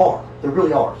there. There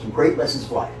really are some great lessons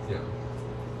of life. Yeah.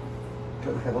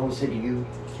 But like I've always said to you,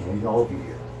 and all of you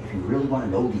here, if you really want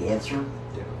to know the answer,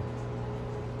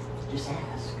 just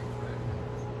ask.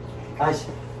 Guys,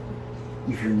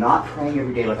 if you're not praying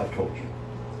every day like I've told you,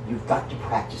 you've got to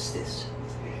practice this.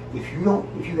 If you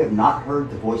have not heard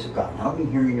the voice of God, and I don't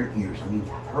mean hearing in your ears, I mean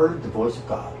heard the voice of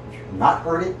God. If you've not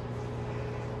heard it,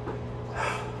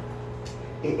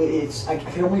 I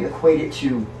can only equate it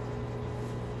to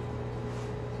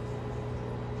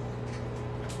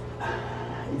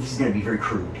this is going to be very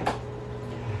crude.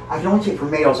 I can only take for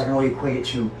males. I can only equate it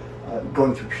to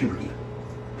going through puberty.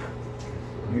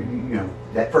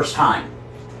 That first time.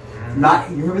 You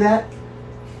remember that?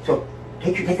 So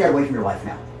take that away from your life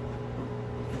now.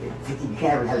 You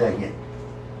can't ever have that again.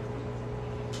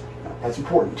 No, that's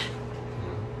important.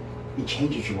 It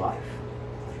changes your life.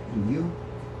 When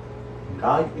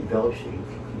God envelops you,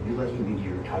 you let Him into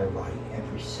your entire body.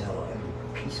 Every cell,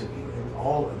 every piece of you,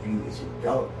 all of you is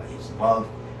enveloped by His love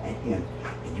and Him.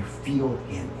 And you feel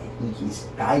Him, and He is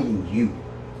guiding you.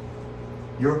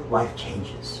 Your life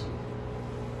changes.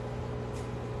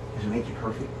 Does it make you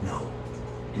perfect? No.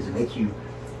 Does it make you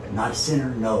not a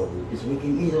sinner? No. Does it make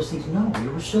any of those things? No.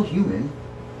 We're still human.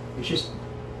 It's just,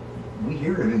 we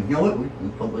hear Him, and you know what? We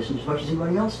don't listen as much as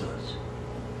anybody else does.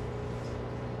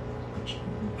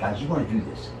 Guys, you want to do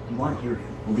this. You want to hear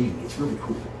Him. Believe me, it's really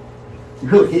cool. It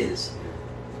really is.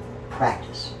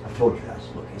 Practice. I've told you guys,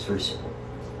 look, it's very simple.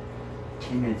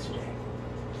 10 minutes a day.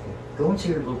 Okay? Go and say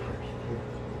your little prayers.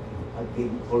 I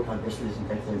gave you Lord God, this and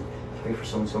that, and pray for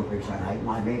so-and-so, pray for someone.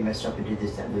 I may have messed up and did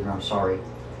this, that, and I'm sorry.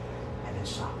 And then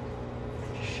stop.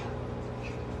 Just shut up.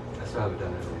 That's how I've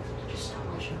done it at least. Just stop.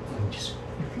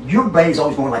 Your brain's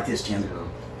always going like this, Tim.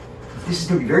 This is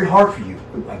going to be very hard for you.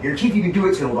 I guarantee if you can do it,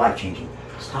 it's going to be life-changing.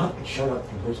 Stop and shut up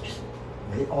and let's just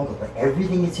let it all go. Let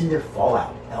everything that's in there fall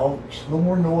out. Just no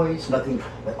more noise, nothing.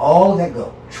 Let all of that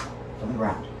go. On the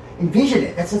ground. Envision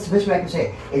it. That's the best way I can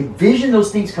say it. Envision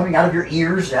those things coming out of your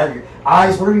ears, out of your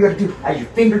eyes, whatever you got to do, out of your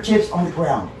fingertips on the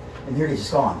ground. And there it is.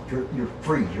 It's gone. You're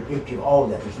free. You're empty of all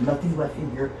of that. There's nothing left in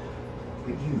here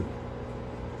but you.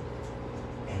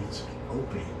 And it's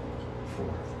open for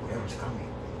whatever's coming.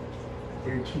 I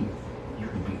guarantee you, you're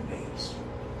going to be amazed.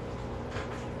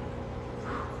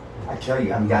 I tell you,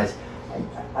 guys,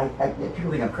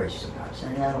 people think I'm crazy sometimes,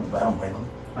 and I don't blame them.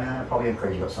 I probably am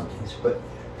crazy about some things, but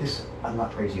this I'm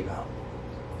not crazy about.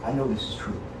 I know this is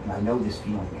true, and I know this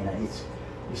feeling, and it's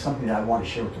something that I want to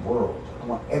share with the world. I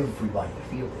want everybody to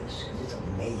feel this, because it's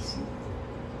amazing.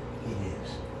 It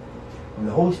is. When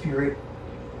the Holy Spirit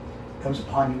comes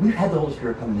upon you, we've had the Holy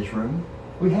Spirit come in this room.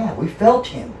 We have. We felt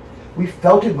Him. We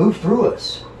felt it move through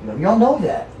us. Y'all know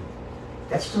that.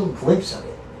 That's still a glimpse of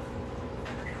it.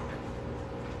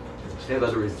 They have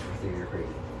other reasons for thinking you're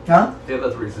crazy. Huh? They have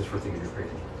other reasons for thinking you're crazy.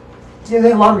 Yeah, they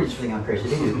have a lot of reasons for thinking I'm crazy.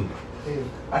 They do. They do.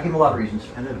 I give them a lot of reasons.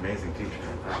 And an amazing teacher.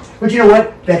 But you know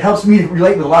what? That helps me to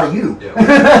relate with a lot of you. Yeah.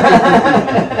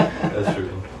 That's true.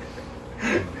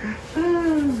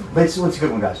 But it's a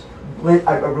good one, guys. Lent,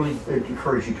 I really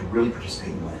encourage you to really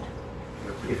participate in Lent.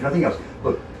 If nothing else,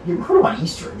 look, you heard about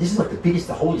Easter. This is like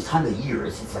the holiest time of the year.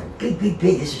 It's like big.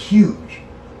 This is huge.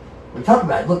 We talk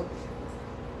about it. Look,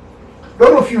 go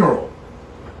to a funeral.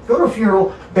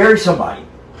 Bury somebody.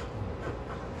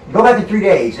 You go back in 3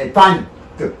 days and find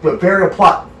the burial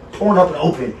plot torn up and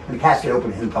open, and the casket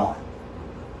open and gone.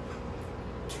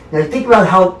 Now think about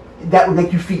how that would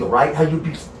make you feel, right? How you'd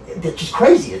be, that's just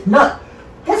crazy. It's not.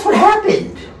 That's what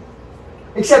happened.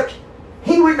 Except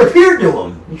he wouldn't appear to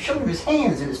him. He showed him his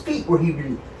hands and his feet where he'd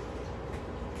been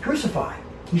crucified.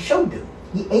 He showed them.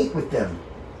 He ate with them.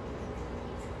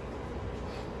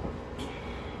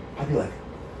 I'd be like,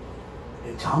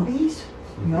 zombies?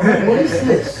 You know, what is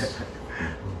this?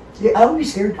 Yeah, I would be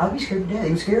scared. I'd be scared to death.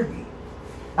 It would scare me.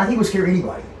 I think it would scare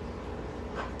anybody.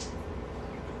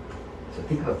 So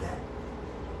think about that.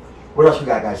 What else we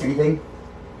got, guys? Anything?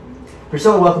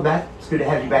 Priscilla, welcome back. It's good to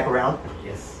have you back around.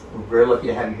 Yes. We're very lucky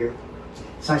to have you here.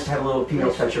 It's nice to have a little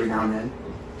female touch every now and then.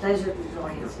 Pleasure to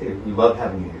join us. We love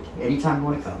having you here. Anytime you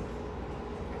want to come.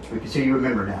 We consider you a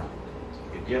member now.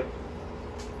 Yep.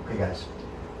 Okay, guys.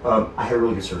 I had a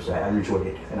really good service today. I enjoyed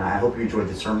it. And I hope you enjoyed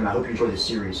the sermon. I hope you enjoyed this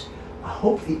series. I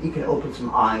hope that you can open some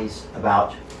eyes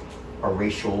about our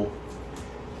racial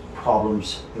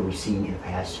problems that we've seen in the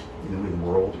past, in the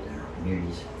world, in our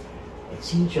communities, and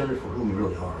see each other for who we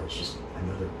really are. It's just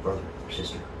another brother or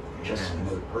sister, just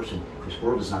another person. This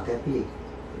world is not that big.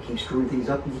 We keep screwing things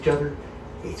up with each other,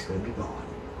 it's going to be gone.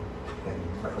 Okay,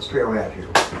 all right, let's pray our way out here.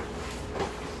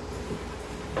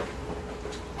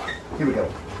 Here we go.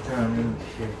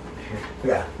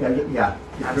 Yeah.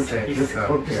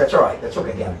 That's all right. That's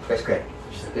okay. Yeah, that's great.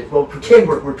 Well, pretend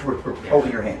we're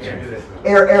holding your hands.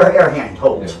 Air hand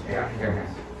holds.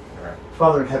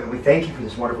 Father in heaven, we thank you for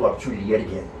this wonderful opportunity yet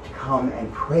again to come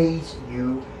and praise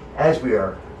you as we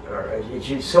are. It's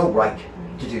just so right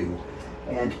to do,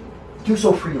 and do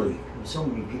so freely. So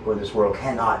many people in this world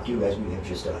cannot do as we have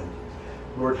just done.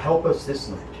 Lord, help us this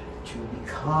Lent to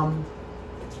become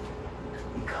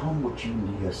what you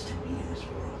need us to be in this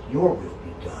world. Your will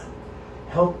be done.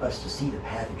 Help us to see the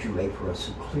path that you laid for us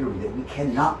so clearly that we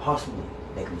cannot possibly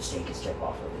make a mistake and step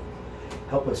off of it.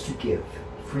 Help us to give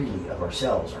freely of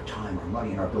ourselves, our time, our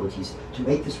money, and our abilities to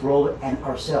make this world and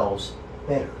ourselves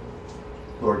better.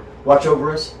 Lord, watch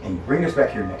over us and bring us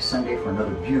back here next Sunday for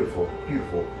another beautiful,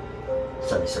 beautiful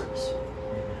Sunday service.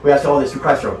 We ask all this through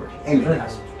Christ our Lord. Amen.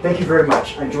 Guys. Thank you very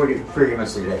much. I enjoyed it very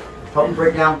immensely today. Help me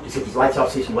break down. Just get these lights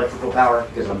off, see some electrical power,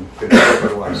 because I'm going to work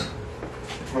otherwise.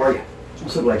 How are you? I'm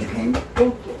so glad you came.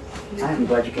 Thank you. I am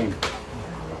glad you came.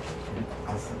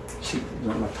 See,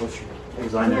 my poster. I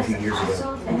designed that a few years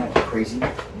ago. Isn't that crazy?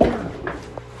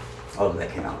 Oh, that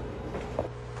came out.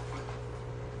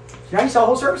 Now you saw the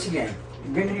whole service again.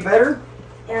 You getting any better?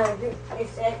 Yeah, I'm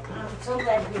so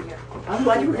glad to be here. I'm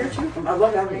glad you were here too. I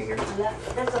love having you here.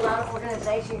 That's a lot of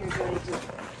organization you're doing too.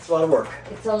 It's a lot of work.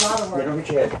 It's a lot of work. Yeah, don't get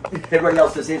your head. Everybody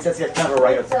else does it. That's kind of a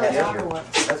write-up. It's a lot of work.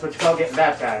 That's what you call getting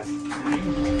baptized.